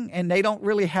streaming and they don't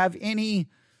really have any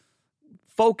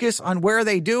focus on where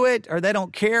they do it, or they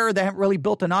don't care, they haven't really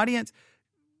built an audience,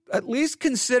 at least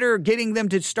consider getting them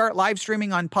to start live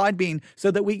streaming on Podbean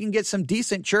so that we can get some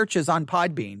decent churches on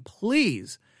Podbean.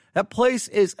 Please. That place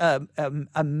is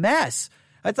a mess.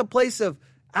 That's a place of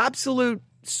absolute,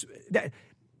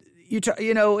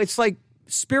 it's like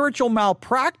spiritual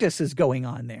malpractice is going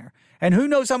on there. And who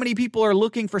knows how many people are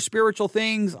looking for spiritual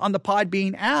things on the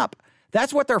Podbean app.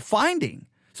 That's what they're finding.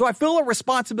 So I feel a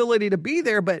responsibility to be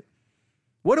there, but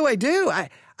what do? I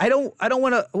don't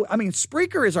want to,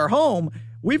 Spreaker is our home.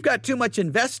 We've got too much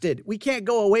invested. We can't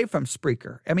go away from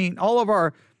Spreaker. All of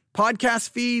our podcast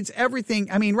feeds, everything.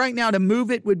 Right now to move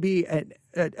it would be a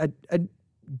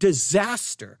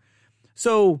disaster.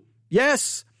 So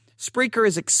yes, Spreaker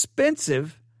is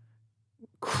expensive,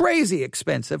 crazy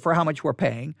expensive for how much we're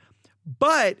paying,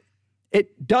 but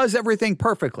it does everything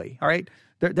perfectly. All right.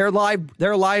 Their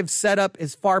live setup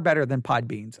is far better than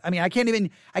Podbean's. I can't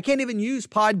even use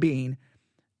Podbean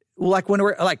like when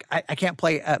we're like, I can't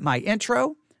play my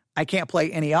intro. I can't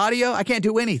play any audio. I can't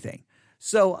do anything.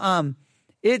 So I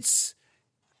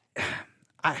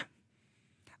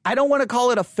don't want to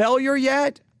call it a failure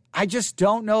yet. I just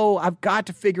don't know. I've got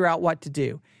to figure out what to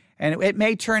do. And it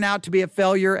may turn out to be a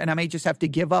failure, and I may just have to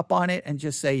give up on it and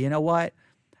just say, you know what?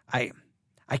 I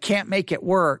can't make it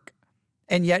work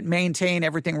and yet maintain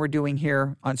everything we're doing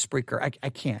here on Spreaker. I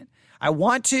can't. I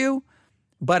want to,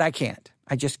 but I can't.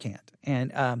 I just can't.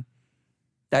 And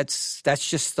that's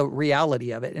just the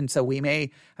reality of it. And so I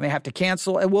may have to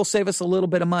cancel. It will save us a little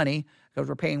bit of money because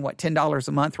we're paying, $10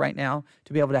 a month right now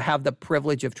to be able to have the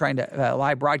privilege of trying to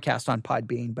live broadcast on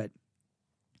Podbean. But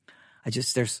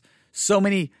there's so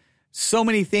many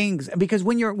things, because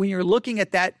when you're looking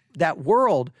at that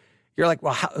world, you're like,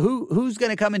 well, who's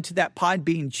going to come into that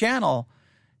Podbean channel?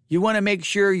 You want to make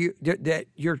sure that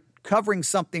you're covering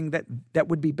something that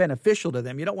would be beneficial to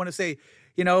them. You don't want to say,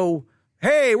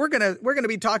 hey, we're gonna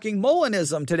be talking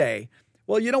Molinism today.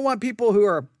 Well, you don't want people who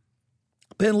are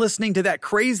been listening to that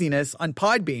craziness on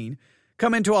Podbean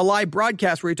come into a live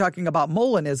broadcast where you're talking about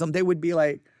Molinism. They would be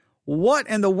like, what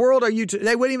in the world are you?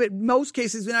 They wouldn't even, most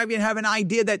cases, not even have an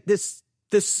idea that this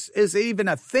is even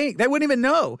a thing. They wouldn't even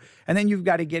know. And then you've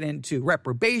got to get into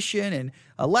reprobation and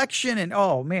election. And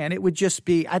oh man, it would just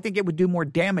be, I think it would do more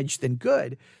damage than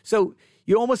good. So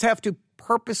you almost have to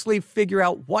purposely figure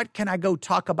out, what can I go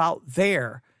talk about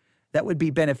there that would be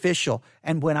beneficial?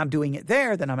 And when I'm doing it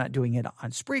there, then I'm not doing it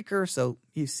on Spreaker. So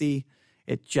you see,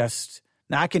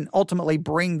 now I can ultimately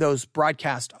bring those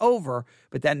broadcasts over,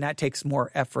 but then that takes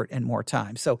more effort and more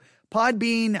time. So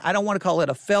Podbean, I don't want to call it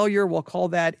a failure. We'll call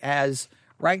that as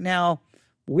right now,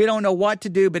 we don't know what to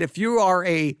do, but if you are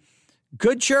a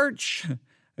good church,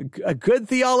 a good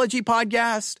theology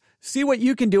podcast, see what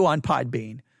you can do on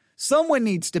Podbean. Someone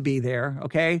needs to be there,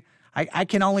 okay? I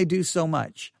can only do so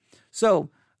much. So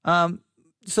the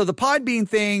Podbean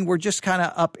thing, we're just kind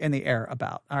of up in the air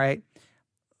about, all right?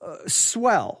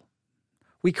 Swell.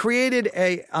 We created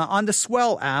on the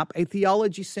Swell app, a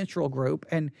Theology Central group,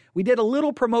 and we did a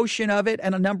little promotion of it,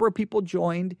 and a number of people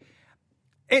joined.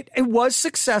 It was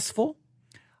successful.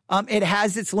 It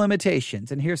has its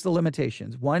limitations, and here's the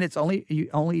limitations. One, it's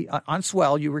only on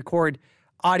Swell, you record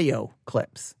audio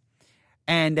clips,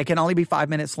 and they can only be 5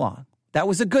 minutes long. That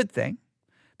was a good thing,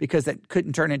 because it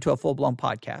couldn't turn into a full-blown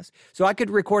podcast. So I could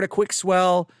record a quick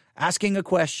Swell asking a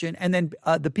question, and then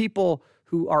the people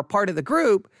who are part of the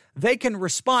group, they can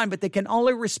respond, but they can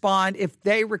only respond if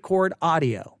they record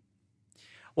audio.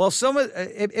 Well,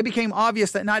 it became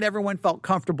obvious that not everyone felt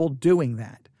comfortable doing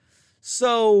that.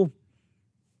 So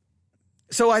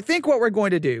I think what we're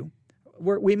going to do,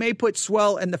 we may put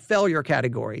Swell in the failure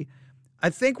category. I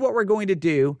think what we're going to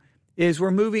do is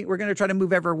we're going to try to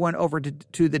move everyone over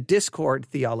to the Discord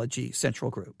Theology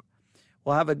Central group.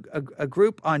 We'll have a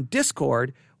group on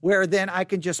Discord where then I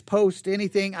can just post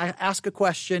anything. I ask a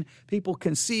question. People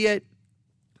can see it.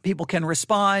 People can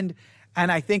respond.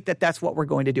 And I think that's what we're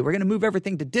going to do. We're going to move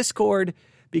everything to Discord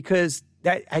because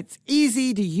it's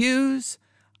easy to use.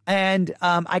 And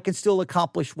I can still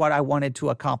accomplish what I wanted to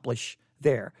accomplish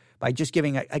there by just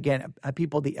giving, again,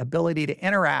 people the ability to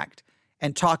interact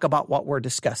and talk about what we're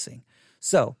discussing.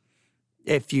 So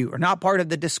if you are not part of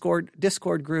the Discord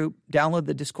group, download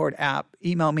the Discord app,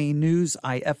 email me,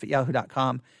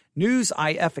 newsif@yahoo.com,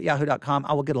 newsif@yahoo.com.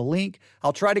 I will get a link.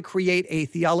 I'll try to create a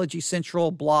Theology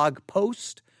Central blog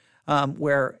post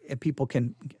where people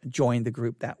can join the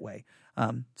group that way.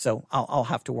 So I'll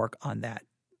have to work on that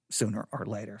sooner or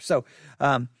later. So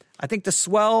I think the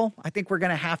Swell, I think we're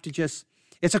going to have to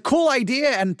it's a cool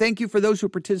idea, and thank you for those who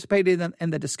participated in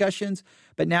the discussions,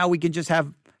 but now we can just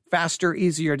have faster,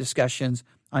 easier discussions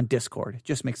on Discord. It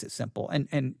just makes it simple.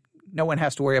 And no one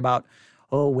has to worry about,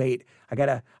 oh, wait, I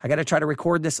gotta try to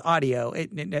record this audio. I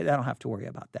don't have to worry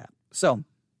about that. So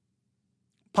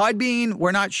Podbean,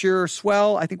 we're not sure.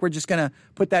 Swell, I think we're just going to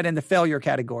put that in the failure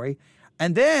category.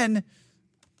 And then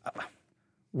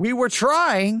we were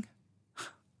trying,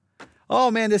 oh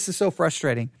man, this is so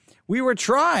frustrating. We were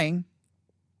trying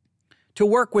to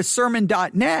work with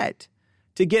sermon.net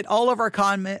to get all of our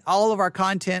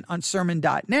content on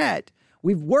sermon.net.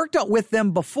 We've worked with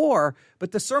them before,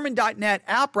 but the sermon.net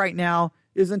app right now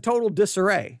is in total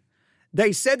disarray.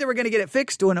 They said they were going to get it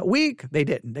fixed in a week. They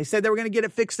didn't. They said they were going to get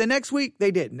it fixed the next week.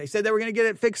 They didn't. They said they were going to get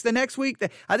it fixed the next week.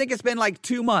 I think it's been like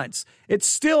 2 months. It's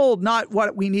still not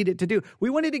what we needed to do. We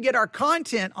wanted to get our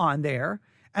content on there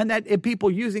and that if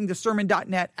people using the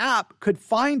sermon.net app could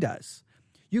find us.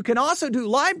 You can also do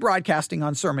live broadcasting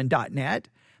on sermon.net.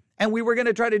 And we were going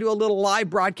to try to do a little live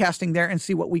broadcasting there and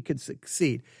see what we could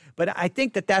succeed. But I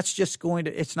think that's just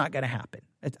it's not going to happen.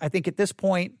 I think at this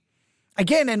point,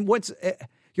 again, and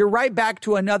you're right back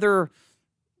to another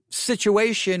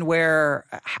situation where,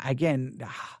 again,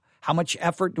 how much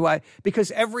effort do I,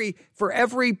 because for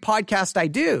every podcast I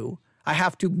do, I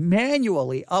have to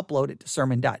manually upload it to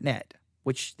sermon.net,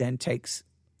 which then takes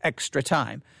extra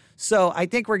time. So I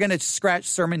think we're going to scratch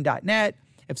sermon.net.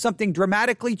 If something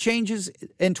dramatically changes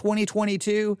in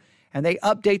 2022 and they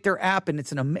update their app and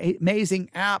it's an amazing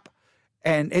app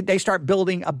and they start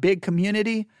building a big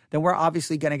community, then we're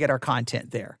obviously going to get our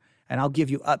content there. And I'll give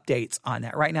you updates on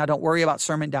that. Right now, don't worry about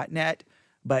sermon.net,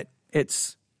 but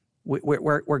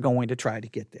we're going to try to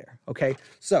get there. Okay,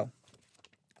 so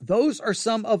those are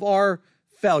some of our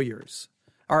failures,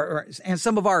 and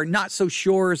some of our not so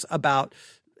sures about,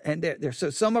 and so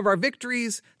some of our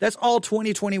victories. That's all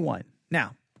 2021.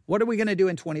 Now, what are we going to do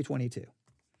in 2022?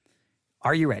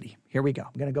 Are you ready? Here we go.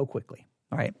 I'm going to go quickly.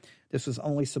 All right, this was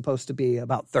only supposed to be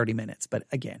about 30 minutes, but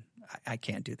again, I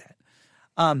can't do that.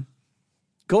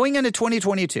 Going into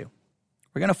 2022,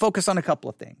 we're going to focus on a couple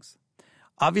of things.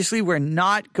 Obviously, we're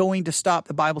not going to stop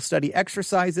the Bible study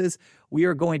exercises. We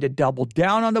are going to double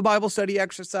down on the Bible study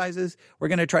exercises. We're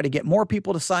going to try to get more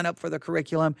people to sign up for the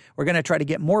curriculum. We're going to try to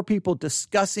get more people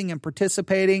discussing and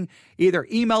participating, either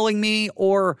emailing me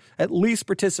or at least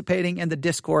participating in the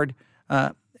Discord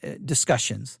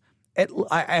discussions.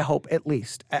 I hope at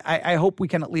least. I hope we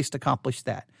can at least accomplish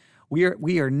that.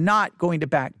 We are not going to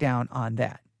back down on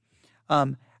that.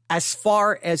 As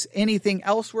far as anything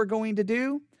else we're going to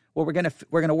do, well, we're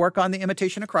going to work on the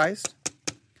Imitation of Christ.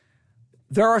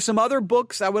 There are some other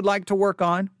books I would like to work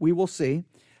on. We will see.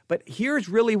 But here's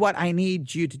really what I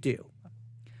need you to do.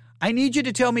 I need you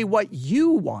to tell me what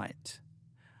you want,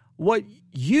 what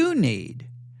you need,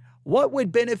 what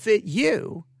would benefit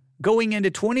you going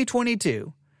into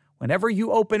 2022 whenever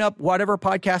you open up whatever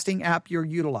podcasting app you're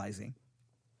utilizing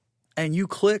and you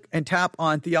click and tap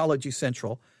on Theology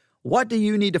Central. What do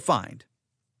you need to find?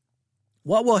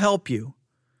 What will help you?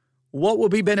 What will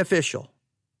be beneficial?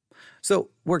 So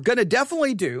we're going to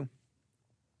definitely do,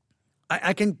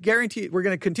 I can guarantee we're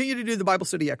going to continue to do the Bible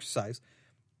study exercise.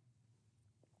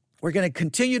 We're going to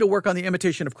continue to work on the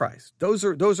imitation of Christ. Those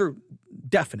are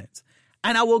definites.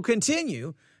 And I will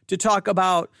continue to talk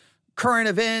about current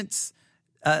events,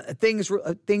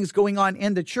 things going on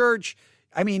in the church.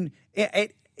 I mean,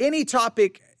 any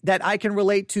topic that I can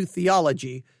relate to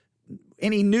theology,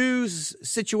 any news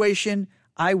situation,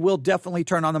 I will definitely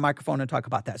turn on the microphone and talk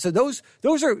about that. So those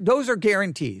are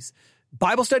guarantees.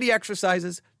 Bible study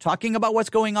exercises, talking about what's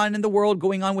going on in the world,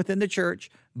 going on within the church,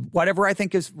 whatever I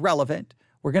think is relevant.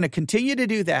 We're going to continue to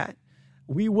do that.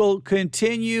 We will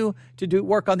continue to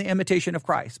work on the Imitation of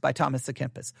Christ by Thomas à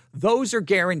Kempis. Those are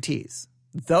guarantees.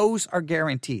 Those are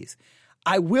guarantees.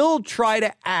 I will try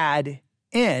to add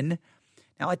in.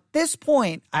 Now, at this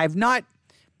point, I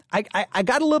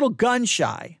got a little gun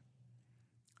shy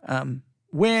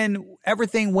when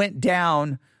everything went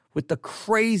down with the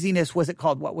craziness. Was it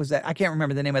called, what was that? I can't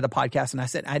remember the name of the podcast. And I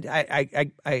said,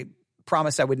 I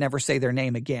promised I would never say their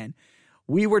name again.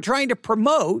 We were trying to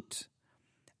promote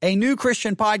a new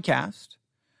Christian podcast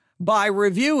by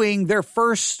reviewing their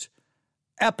first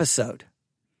episode.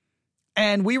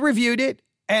 And we reviewed it,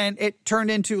 and it turned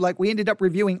into, we ended up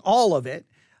reviewing all of it.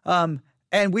 And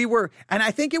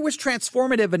I think it was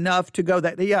transformative enough to go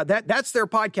that's their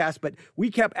podcast, but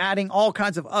we kept adding all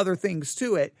kinds of other things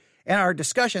to it in our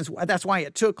discussions. That's why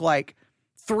it took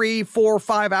 3, 4,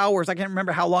 5 hours. I can't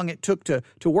remember how long it took to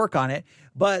work on it,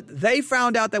 but they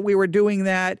found out that we were doing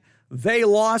that. They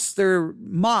lost their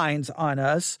minds on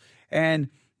us, and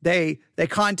they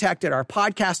contacted our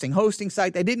podcasting hosting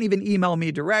site. They didn't even email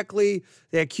me directly.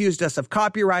 They accused us of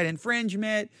copyright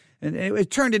infringement. And it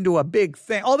turned into a big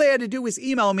thing. All they had to do was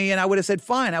email me, and I would have said,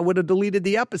 fine. I would have deleted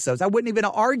the episodes. I wouldn't even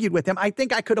have argued with them. I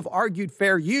think I could have argued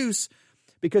fair use,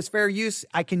 because fair use,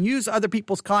 I can use other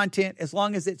people's content as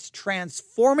long as it's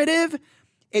transformative.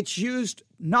 It's used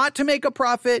not to make a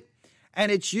profit,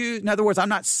 and it's used, in other words, I'm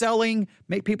not selling.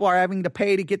 People are having to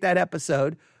pay to get that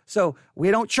episode. So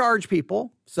we don't charge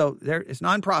people. So it's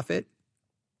nonprofit.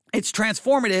 It's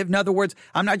transformative. In other words,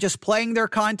 I'm not just playing their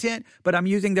content, but I'm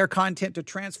using their content to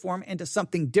transform into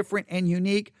something different and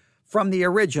unique from the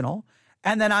original.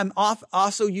 And then I'm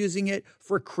also using it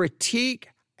for critique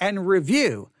and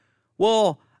review.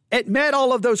 Well, it met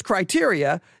all of those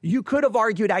criteria. You could have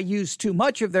argued I used too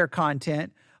much of their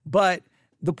content, but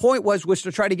the point was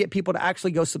to try to get people to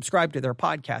actually go subscribe to their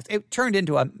podcast. It turned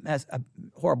into a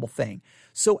horrible thing.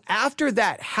 So after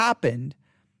that happened,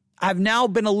 I've now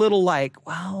been a little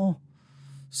well,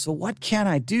 so what can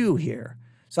I do here?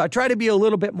 So I try to be a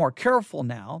little bit more careful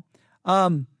now.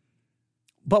 But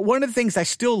one of the things I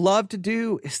still love to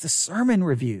do is the sermon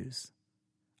reviews.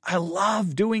 I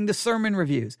love doing the sermon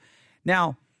reviews.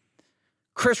 Now,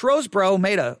 Chris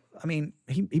Rosebrough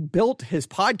he built his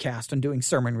podcast on doing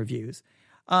sermon reviews.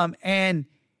 And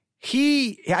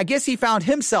I guess he found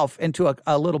himself into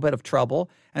a little bit of trouble,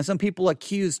 and some people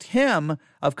accused him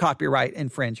of copyright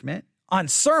infringement on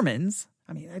sermons.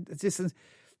 I mean, it's just,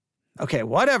 okay,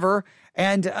 whatever.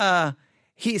 And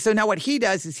so now what he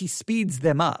does is he speeds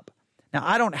them up. Now,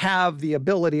 I don't have the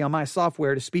ability on my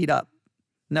software to speed up.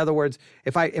 In other words,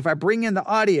 if I bring in the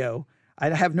audio, I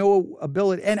have no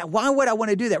ability. And why would I want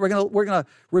to do that? We're gonna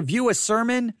review a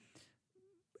sermon,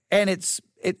 and it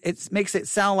makes it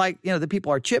sound like, the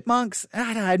people are chipmunks.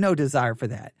 I have no desire for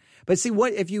that. But see,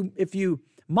 what if you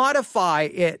modify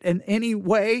it in any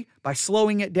way by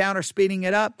slowing it down or speeding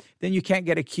it up, then you can't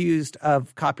get accused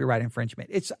of copyright infringement.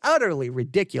 It's utterly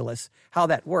ridiculous how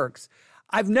that works.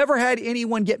 I've never had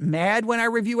anyone get mad when I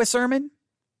review a sermon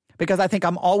because I think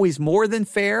I'm always more than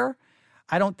fair.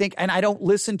 I don't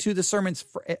listen to the sermons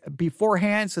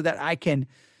beforehand so that I can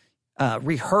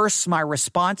rehearse my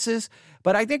responses.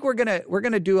 But I think we're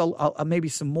gonna do maybe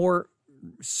some more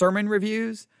sermon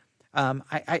reviews.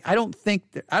 I don't think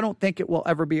it will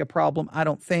ever be a problem. I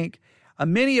don't think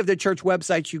many of the church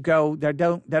websites you go,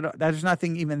 there's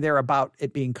nothing even there about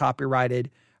it being copyrighted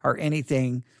or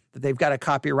anything that they've got a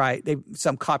copyright.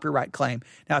 Some copyright claim.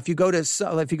 Now, if you go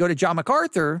to John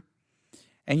MacArthur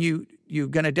and you're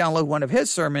going to download one of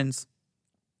his sermons,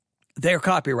 they're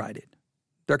copyrighted.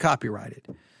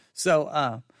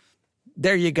 So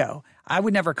there you go. I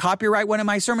would never copyright one of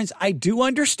my sermons. I do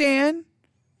understand,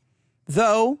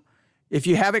 though, if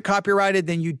you have it copyrighted,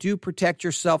 then you do protect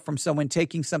yourself from someone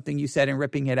taking something you said and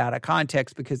ripping it out of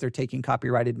context because they're taking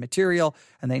copyrighted material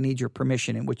and they need your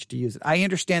permission in which to use it. I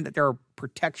understand that there are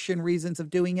protection reasons of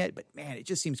doing it, but man, it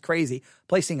just seems crazy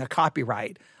placing a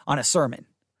copyright on a sermon.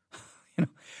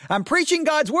 I'm preaching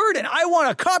God's word and I want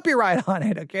a copyright on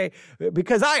it, okay?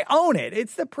 Because I own it.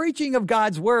 It's the preaching of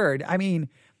God's word. I mean,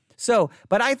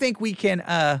 but I think we can,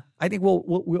 I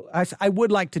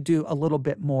would like to do a little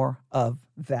bit more of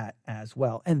that as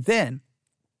well. And then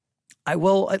I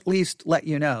will at least let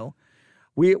you know,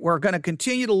 we're going to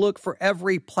continue to look for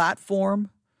every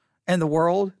platform in the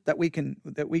world that we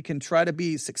can try to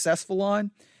be successful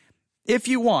on. If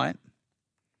you want,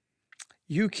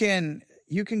 you can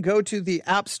go to the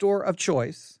App Store of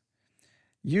choice.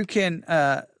 You can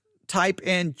type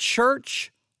in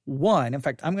Church One. In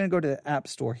fact, I'm going to go to the App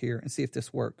Store here and see if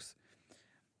this works.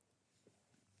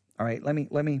 All right, let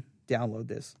me download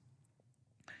this.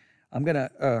 I'm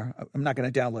not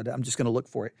going to download it. I'm just going to look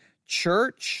for it.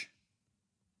 Church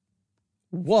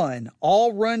One,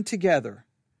 all run together.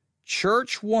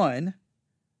 Church One.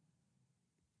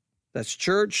 That's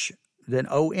church, then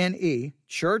O-N-E.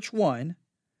 Church One.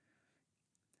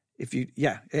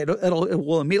 It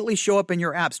will immediately show up in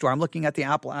your app store. I'm looking at the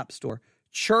Apple App Store.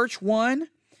 Church One.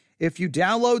 If you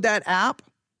download that app,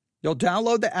 you'll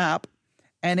download the app,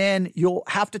 and then you'll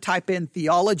have to type in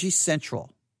Theology Central.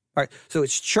 All right, so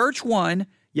it's Church One.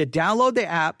 You download the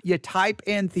app, you type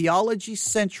in Theology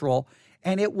Central,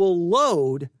 and it will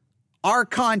load our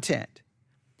content.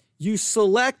 You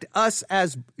select us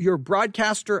as your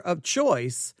broadcaster of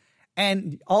choice,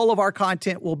 and all of our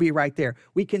content will be right there.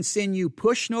 We can send you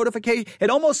push notifications. It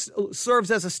almost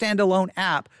serves as a standalone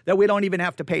app that we don't even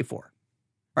have to pay for,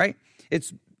 right?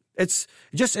 It's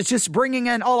just bringing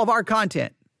in all of our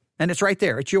content, and it's right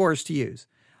there. It's yours to use.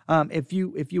 If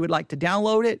you would like to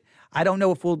download it, I don't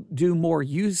know if we'll do more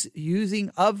using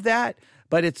of that,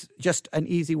 but it's just an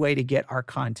easy way to get our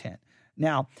content.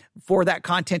 Now, for that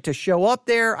content to show up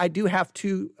there, I do have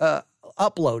to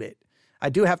upload it. I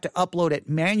do have to upload it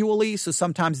manually, so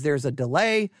sometimes there's a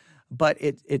delay, but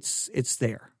it's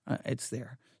there. It's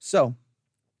there. So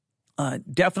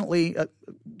definitely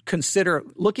consider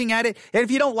looking at it. And if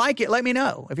you don't like it, let me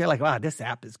know. If you're like, wow, this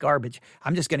app is garbage,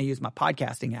 I'm just going to use my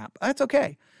podcasting app. That's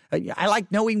okay. I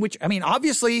like knowing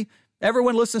obviously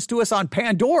everyone listens to us on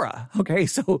Pandora. Okay.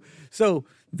 So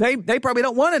they probably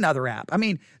don't want another app. I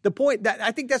mean, the point that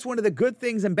I think that's one of the good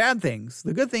things and bad things.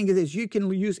 The good thing is you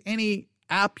can use any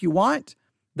app you want.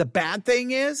 The bad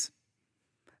thing is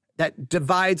that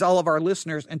divides all of our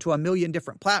listeners into a million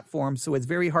different platforms. So it's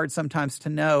very hard sometimes to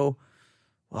know,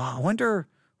 well, I wonder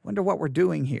what we're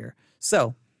doing here.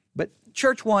 So, but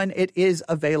Church One, it is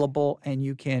available and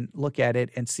you can look at it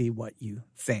and see what you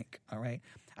think. All right.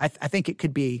 I think it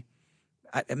could be,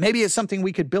 maybe it's something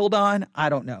we could build on. I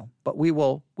don't know, but we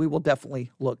will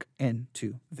definitely look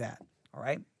into that. All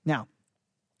right. Now,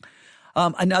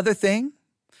 another thing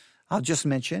I'll just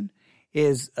mention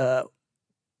is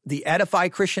the Edify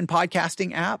Christian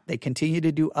Podcasting app. They continue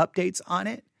to do updates on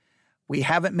it. We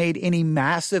haven't made any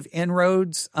massive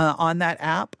inroads on that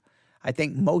app. I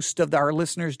think most of our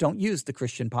listeners don't use the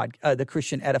Christian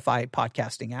Edify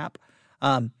podcasting app.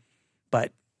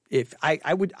 But if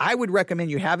I would recommend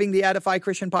you having the Edify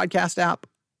Christian Podcast app.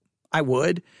 I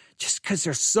would, just because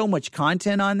there's so much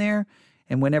content on there.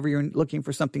 And whenever you're looking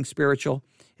for something spiritual,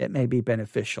 it may be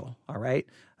beneficial. All right.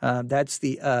 That's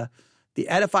the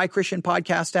Edify Christian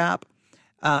Podcast app.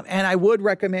 And I would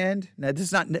recommend, now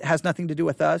this has nothing to do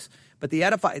with us, but the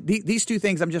Edify, these two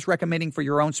things I'm just recommending for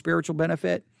your own spiritual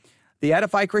benefit. The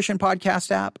Edify Christian Podcast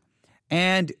app,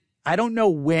 and I don't know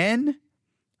when,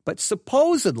 but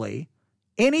supposedly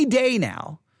any day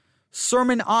now,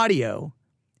 Sermon Audio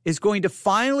is going to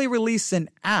finally release an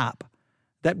app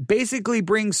that basically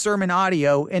brings Sermon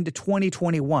Audio into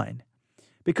 2021.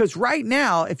 Because right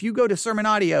now, if you go to Sermon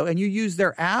Audio and you use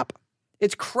their app,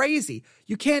 it's crazy.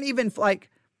 You can't even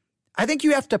I think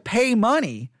you have to pay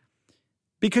money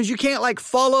because you can't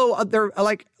follow their,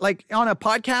 like on a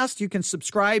podcast, you can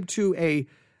subscribe to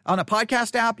on a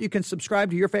podcast app, you can subscribe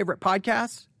to your favorite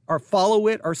podcast or follow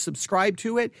it or subscribe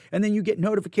to it. And then you get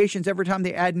notifications every time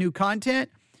they add new content.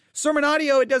 Sermon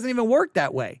Audio, it doesn't even work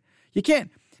that way. You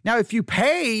can't. Now, if you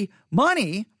pay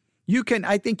money,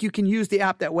 I think you can use the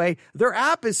app that way. Their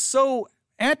app is so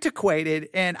antiquated,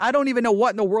 and I don't even know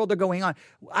what in the world are going on.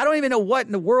 I don't even know what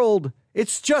in the world.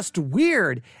 It's just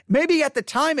weird. Maybe at the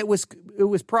time it was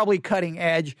probably cutting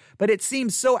edge, but it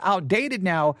seems so outdated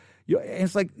now.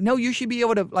 It's like, no, you should be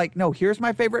able to no, here's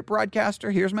my favorite broadcaster.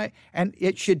 And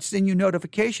it should send you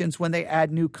notifications when they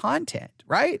add new content,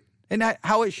 right? And that's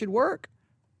how it should work.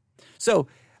 So,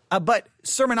 but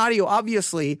Sermon Audio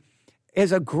obviously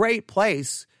is a great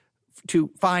place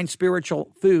to find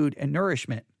spiritual food and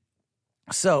nourishment.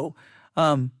 So,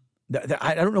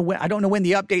 I don't know when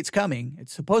the update's coming.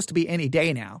 It's supposed to be any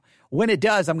day now. When it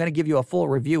does, I'm going to give you a full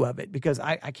review of it because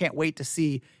I can't wait to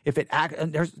see if it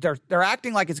they're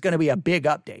acting like it's going to be a big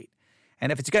update.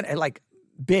 And if it's going to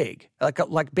big,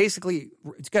 basically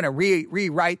it's going to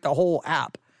rewrite the whole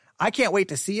app. I can't wait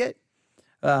to see it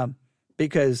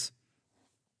because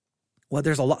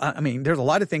there's a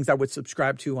lot of things I would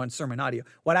subscribe to on Sermon Audio.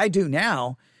 What I do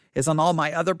now is on all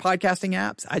my other podcasting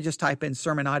apps, I just type in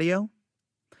Sermon Audio.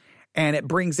 And it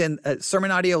brings in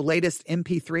Sermon Audio latest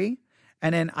MP3.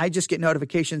 And then I just get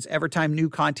notifications every time new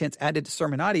content's added to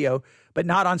Sermon Audio, but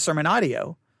not on Sermon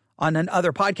Audio, on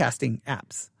other podcasting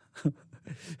apps.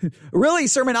 Really,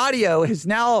 Sermon Audio is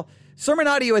not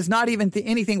even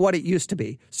anything what it used to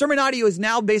be. Sermon Audio has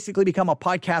now basically become a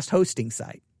podcast hosting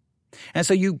site. And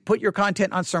so you put your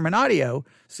content on Sermon Audio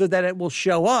so that it will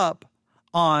show up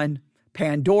on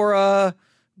Pandora,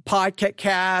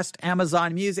 Podcast,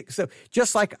 Amazon Music. So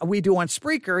just like we do on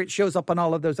Spreaker, it shows up on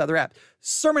all of those other apps.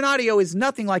 Sermon Audio is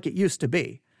nothing like it used to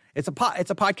be. It's a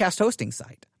podcast hosting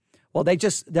site. Well,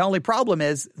 the only problem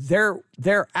is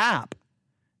their app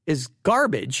is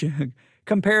garbage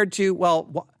compared to,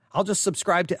 I'll just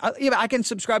subscribe to, I can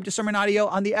subscribe to Sermon Audio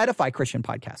on the Edify Christian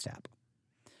Podcast app.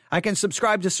 I can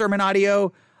subscribe to Sermon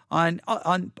Audio on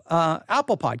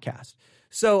Apple Podcasts.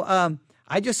 So,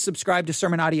 I just subscribe to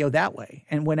Sermon Audio that way.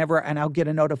 And I'll get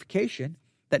a notification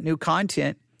that new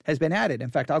content has been added. In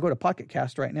fact, I'll go to Pocket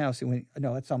Cast right now.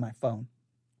 No, it's on my phone.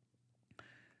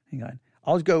 Hang on.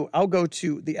 I'll go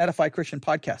to the Edify Christian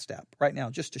Podcast app right now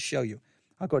just to show you.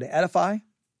 I'll go to Edify. All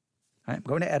right, I'm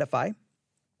going to Edify.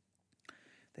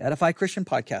 The Edify Christian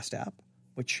Podcast app,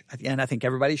 which again, I think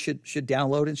everybody should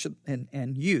download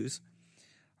and use.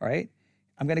 All right.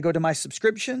 I'm going to go to my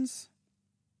subscriptions.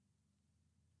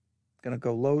 Going to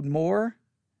go load more.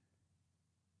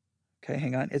 Okay,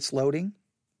 hang on. It's loading.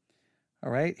 All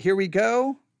right, here we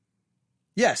go.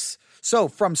 Yes. So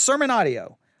from Sermon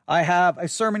Audio, I have a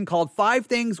sermon called 5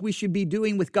 Things We Should Be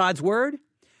Doing with God's Word.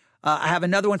 I have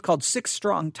another one called 6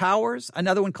 Strong Towers,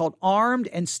 another one called Armed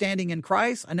and Standing in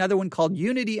Christ, another one called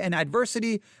Unity and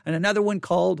Adversity, and another one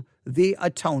called The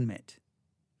Atonement.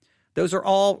 Those are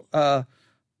all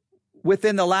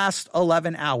within the last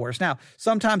 11 hours. Now,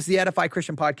 sometimes the Edify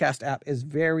Christian Podcast app is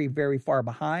very, very far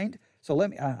behind. So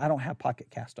I don't have Pocket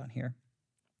Cast on here.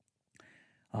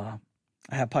 I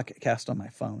have Pocket Cast on my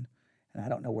phone, and I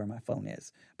don't know where my phone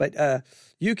is. But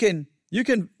you can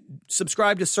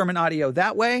subscribe to Sermon Audio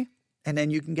that way, and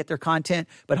then you can get their content.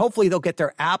 But hopefully they'll get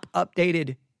their app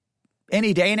updated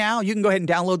any day now. You can go ahead and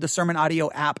download the Sermon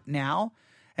Audio app now.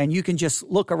 And you can just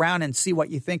look around and see what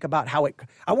you think about how it.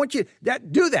 I want you to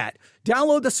do that.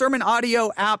 Download the Sermon Audio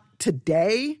app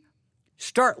today.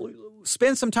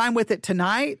 Spend some time with it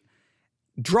tonight.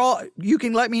 You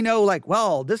can let me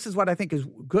know this is what I think is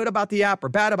good about the app or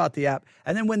bad about the app.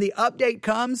 And then when the update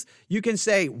comes, you can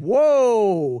say,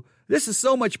 whoa, this is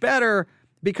so much better.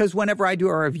 because whenever I do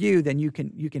a review, then you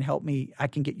can help me. I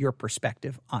can get your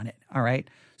perspective on it. All right.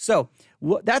 So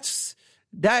that's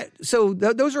that. So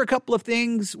those are a couple of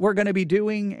things we're going to be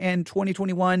doing in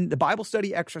 2021. The Bible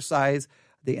study exercise,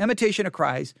 the imitation of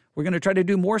Christ. We're going to try to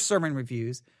do more sermon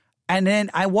reviews. And then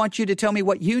I want you to tell me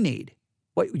what you need,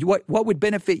 what would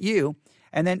benefit you.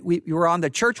 And then we're on the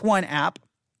Church One app,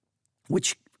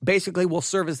 which basically will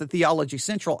serve as the Theology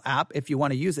Central app if you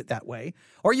want to use it that way.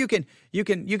 Or you can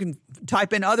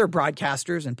type in other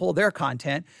broadcasters and pull their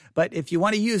content. But if you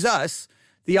want to use us,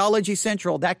 Theology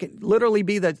Central, that can literally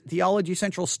be the Theology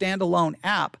Central standalone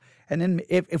app. And then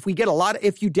if we get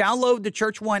if you download the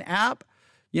Church One app,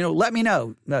 let me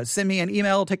know. Send me an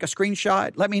email, take a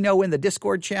screenshot. Let me know in the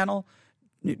Discord channel.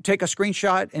 Take a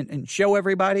screenshot and show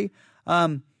everybody.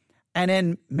 And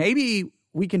then maybe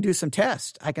we can do some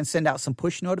tests. I can send out some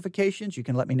push notifications. You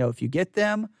can let me know if you get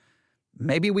them.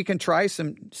 Maybe we can try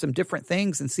some different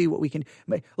things and see what we can.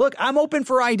 Look, I'm open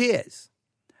for ideas,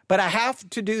 but I have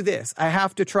to do this. I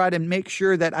have to try to make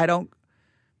sure that I don't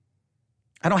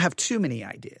have too many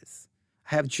ideas.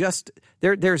 I have just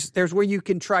there's where you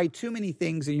can try too many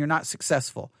things and you're not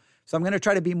successful. So I'm going to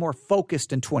try to be more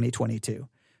focused in 2022,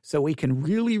 so we can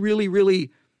really, really,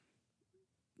 really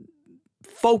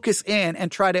focus in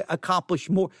and try to accomplish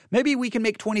more. Maybe we can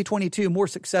make 2022 more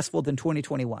successful than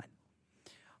 2021.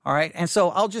 All right. And so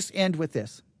I'll just end with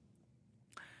this.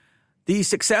 The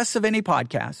success of any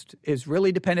podcast is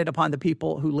really dependent upon the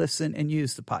people who listen and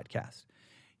use the podcast.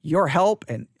 Your help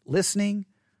in listening,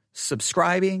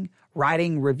 subscribing,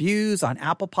 writing reviews on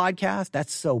Apple Podcasts.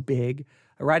 That's so big.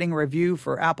 Writing a review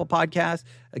for Apple Podcasts,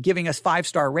 giving us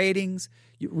 5-star ratings,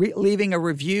 leaving a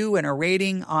review and a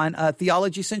rating on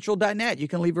theologycentral.net. You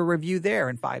can leave a review there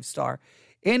and 5-star.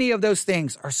 Any of those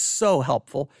things are so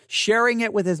helpful. Sharing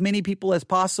it with as many people as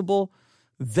possible,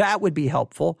 that would be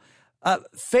helpful.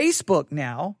 Facebook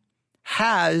now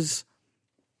has,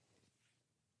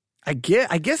 I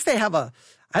guess they have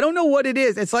I don't know what it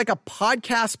is. It's like a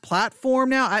podcast platform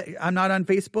now. I'm not on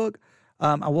Facebook.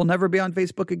 I will never be on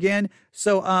Facebook again.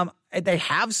 So they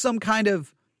have some kind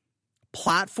of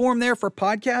platform there for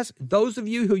podcasts. Those of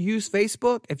you who use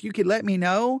Facebook, if you could let me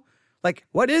know, like,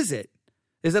 what is it?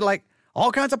 Is it like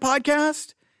all kinds of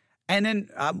podcasts? And then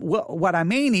what I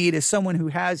may need is someone who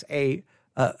has a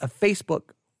Facebook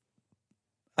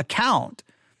account.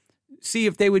 See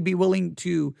if they would be willing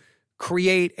to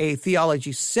create a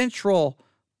Theology Central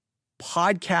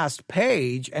podcast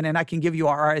page, and then I can give you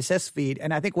our RSS feed.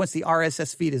 And I think once the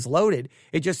RSS feed is loaded,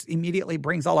 it just immediately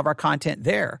brings all of our content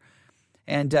there.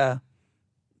 And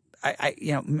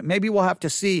maybe we'll have to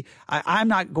see. I'm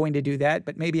not going to do that,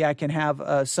 but maybe I can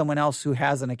have someone else who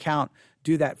has an account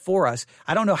do that for us.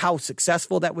 I don't know how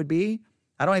successful that would be.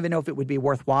 I don't even know if it would be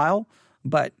worthwhile,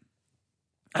 but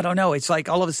I don't know. It's like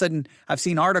all of a sudden I've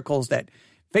seen articles that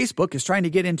Facebook is trying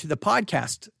to get into the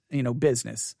podcast,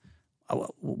 business.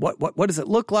 What does it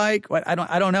look like? I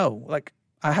don't know. Like,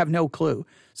 I have no clue.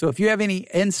 So if you have any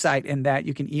insight in that,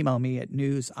 you can email me at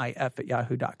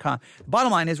newsif@yahoo.com. The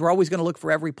bottom line is we're always going to look for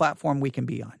every platform we can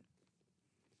be on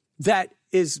that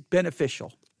is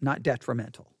beneficial, not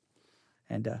detrimental.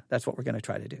 And that's what we're going to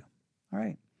try to do. All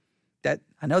right.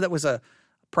 I know that was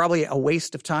probably a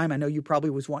waste of time. I know you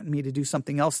probably was wanting me to do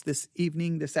something else this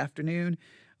afternoon,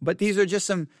 but these are just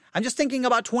I'm just thinking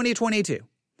about 2022.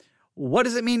 What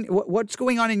does it mean? What's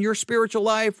going on in your spiritual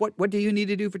life? What do you need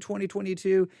to do for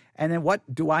 2022? And then what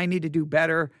do I need to do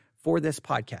better for this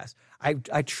podcast?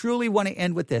 I truly want to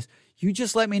end with this. You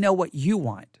just let me know what you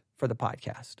want for the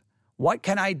podcast. What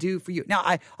can I do for you?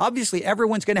 Now, obviously,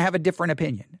 everyone's going to have a different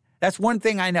opinion. That's one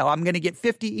thing I know. I'm going to get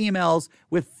 50 emails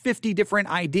with 50 different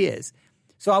ideas.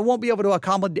 So I won't be able to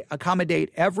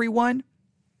accommodate everyone,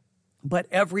 but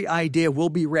every idea will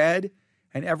be read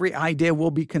and every idea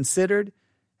will be considered.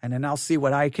 And then I'll see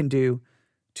what I can do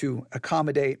to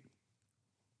accommodate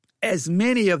as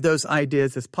many of those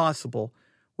ideas as possible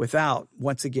without,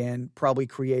 once again, probably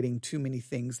creating too many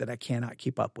things that I cannot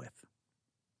keep up with.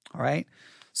 All right?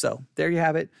 So there you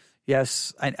have it.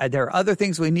 Yes, there are other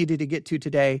things we needed to get to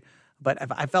today, but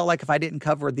I felt like if I didn't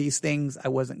cover these things, I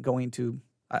was going to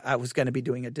be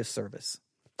doing a disservice.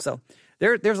 So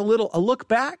there's a look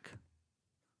back,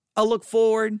 a look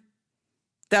forward.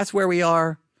 That's where we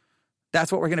are. That's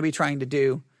what we're going to be trying to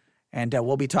do, and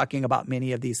we'll be talking about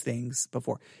many of these things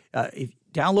before. If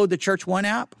download the Church One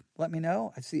app, let me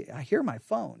know. I hear my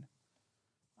phone.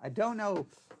 I don't know.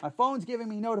 My phone's giving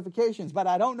me notifications, but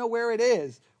I don't know where it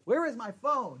is. Where is my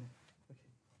phone?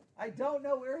 I don't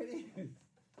know where it is.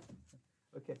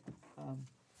 Okay.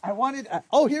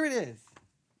 Here it is.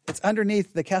 It's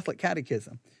underneath the Catholic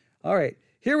Catechism. All right.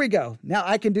 Here we go. Now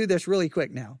I can do this really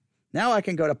quick now. Now I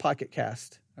can go to Pocket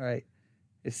Cast. All right.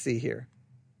 Let's see here.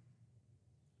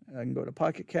 I can go to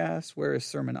Pocket Cast. Where is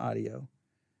Sermon Audio?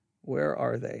 Where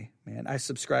are they? Man, I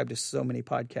subscribe to so many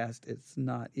podcasts. It's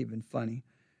not even funny.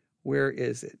 Where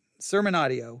is it? Sermon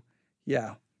Audio.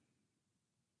 Yeah.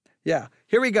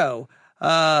 Here we go.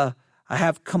 I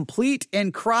have Complete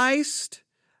in Christ,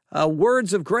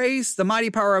 Words of Grace, The Mighty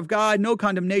Power of God, No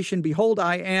Condemnation, Behold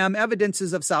I Am,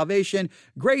 Evidences of Salvation,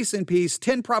 Grace and Peace,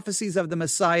 10 Prophecies of the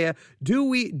Messiah, Do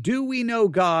We Know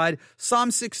God,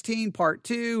 Psalm 16, Part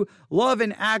 2, Love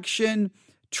in Action,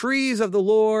 Trees of the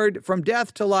Lord, From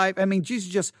Death to Life. I mean,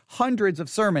 just hundreds of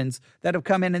sermons that have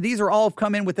come in, and these are all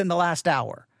come in within the last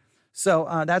hour. So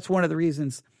that's one of the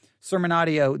reasons Sermon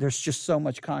Audio, there's just so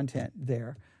much content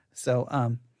there.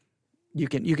 So you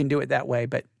can do it that way,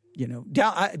 but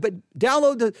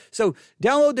download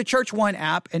the Church One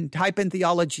app and type in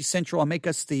Theology Central and make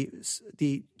us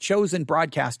the chosen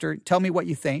broadcaster. Tell me what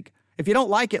you think. If you don't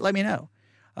like it, let me know.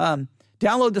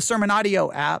 Download the Sermon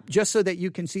Audio app just so that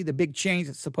you can see the big change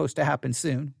that's supposed to happen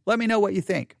soon. Let me know what you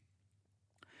think.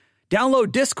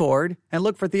 Download Discord and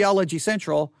look for Theology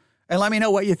Central and let me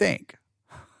know what you think.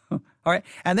 All right.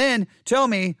 And then tell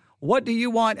me, what do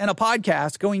you want in a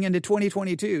podcast going into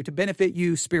 2022 to benefit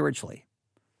you spiritually?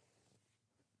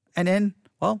 And then,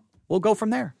 well, we'll go from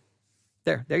there.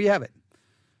 There you have it.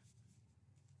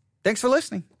 Thanks for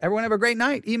listening. Everyone have a great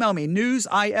night. Email me,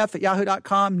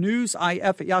 newsif@yahoo.com,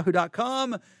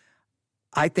 newsif@yahoo.com.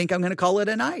 I think I'm going to call it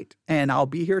a night, and I'll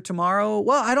be here tomorrow.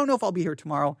 Well, I don't know if I'll be here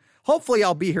tomorrow. Hopefully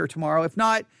I'll be here tomorrow. If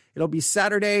not, it'll be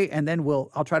Saturday, and then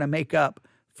I'll try to make up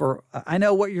for, I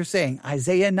know what you're saying,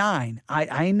 Isaiah 9.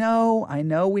 I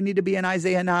know we need to be in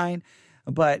Isaiah 9,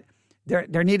 but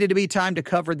there needed to be time to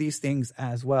cover these things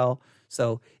as well.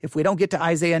 So if we don't get to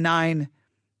Isaiah 9,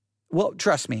 well,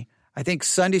 trust me, I think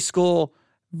Sunday school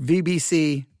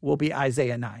VBC will be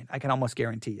Isaiah 9. I can almost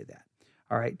guarantee you that.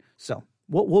 All right. So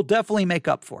we'll definitely make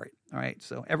up for it. All right.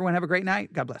 So everyone have a great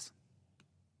night. God bless.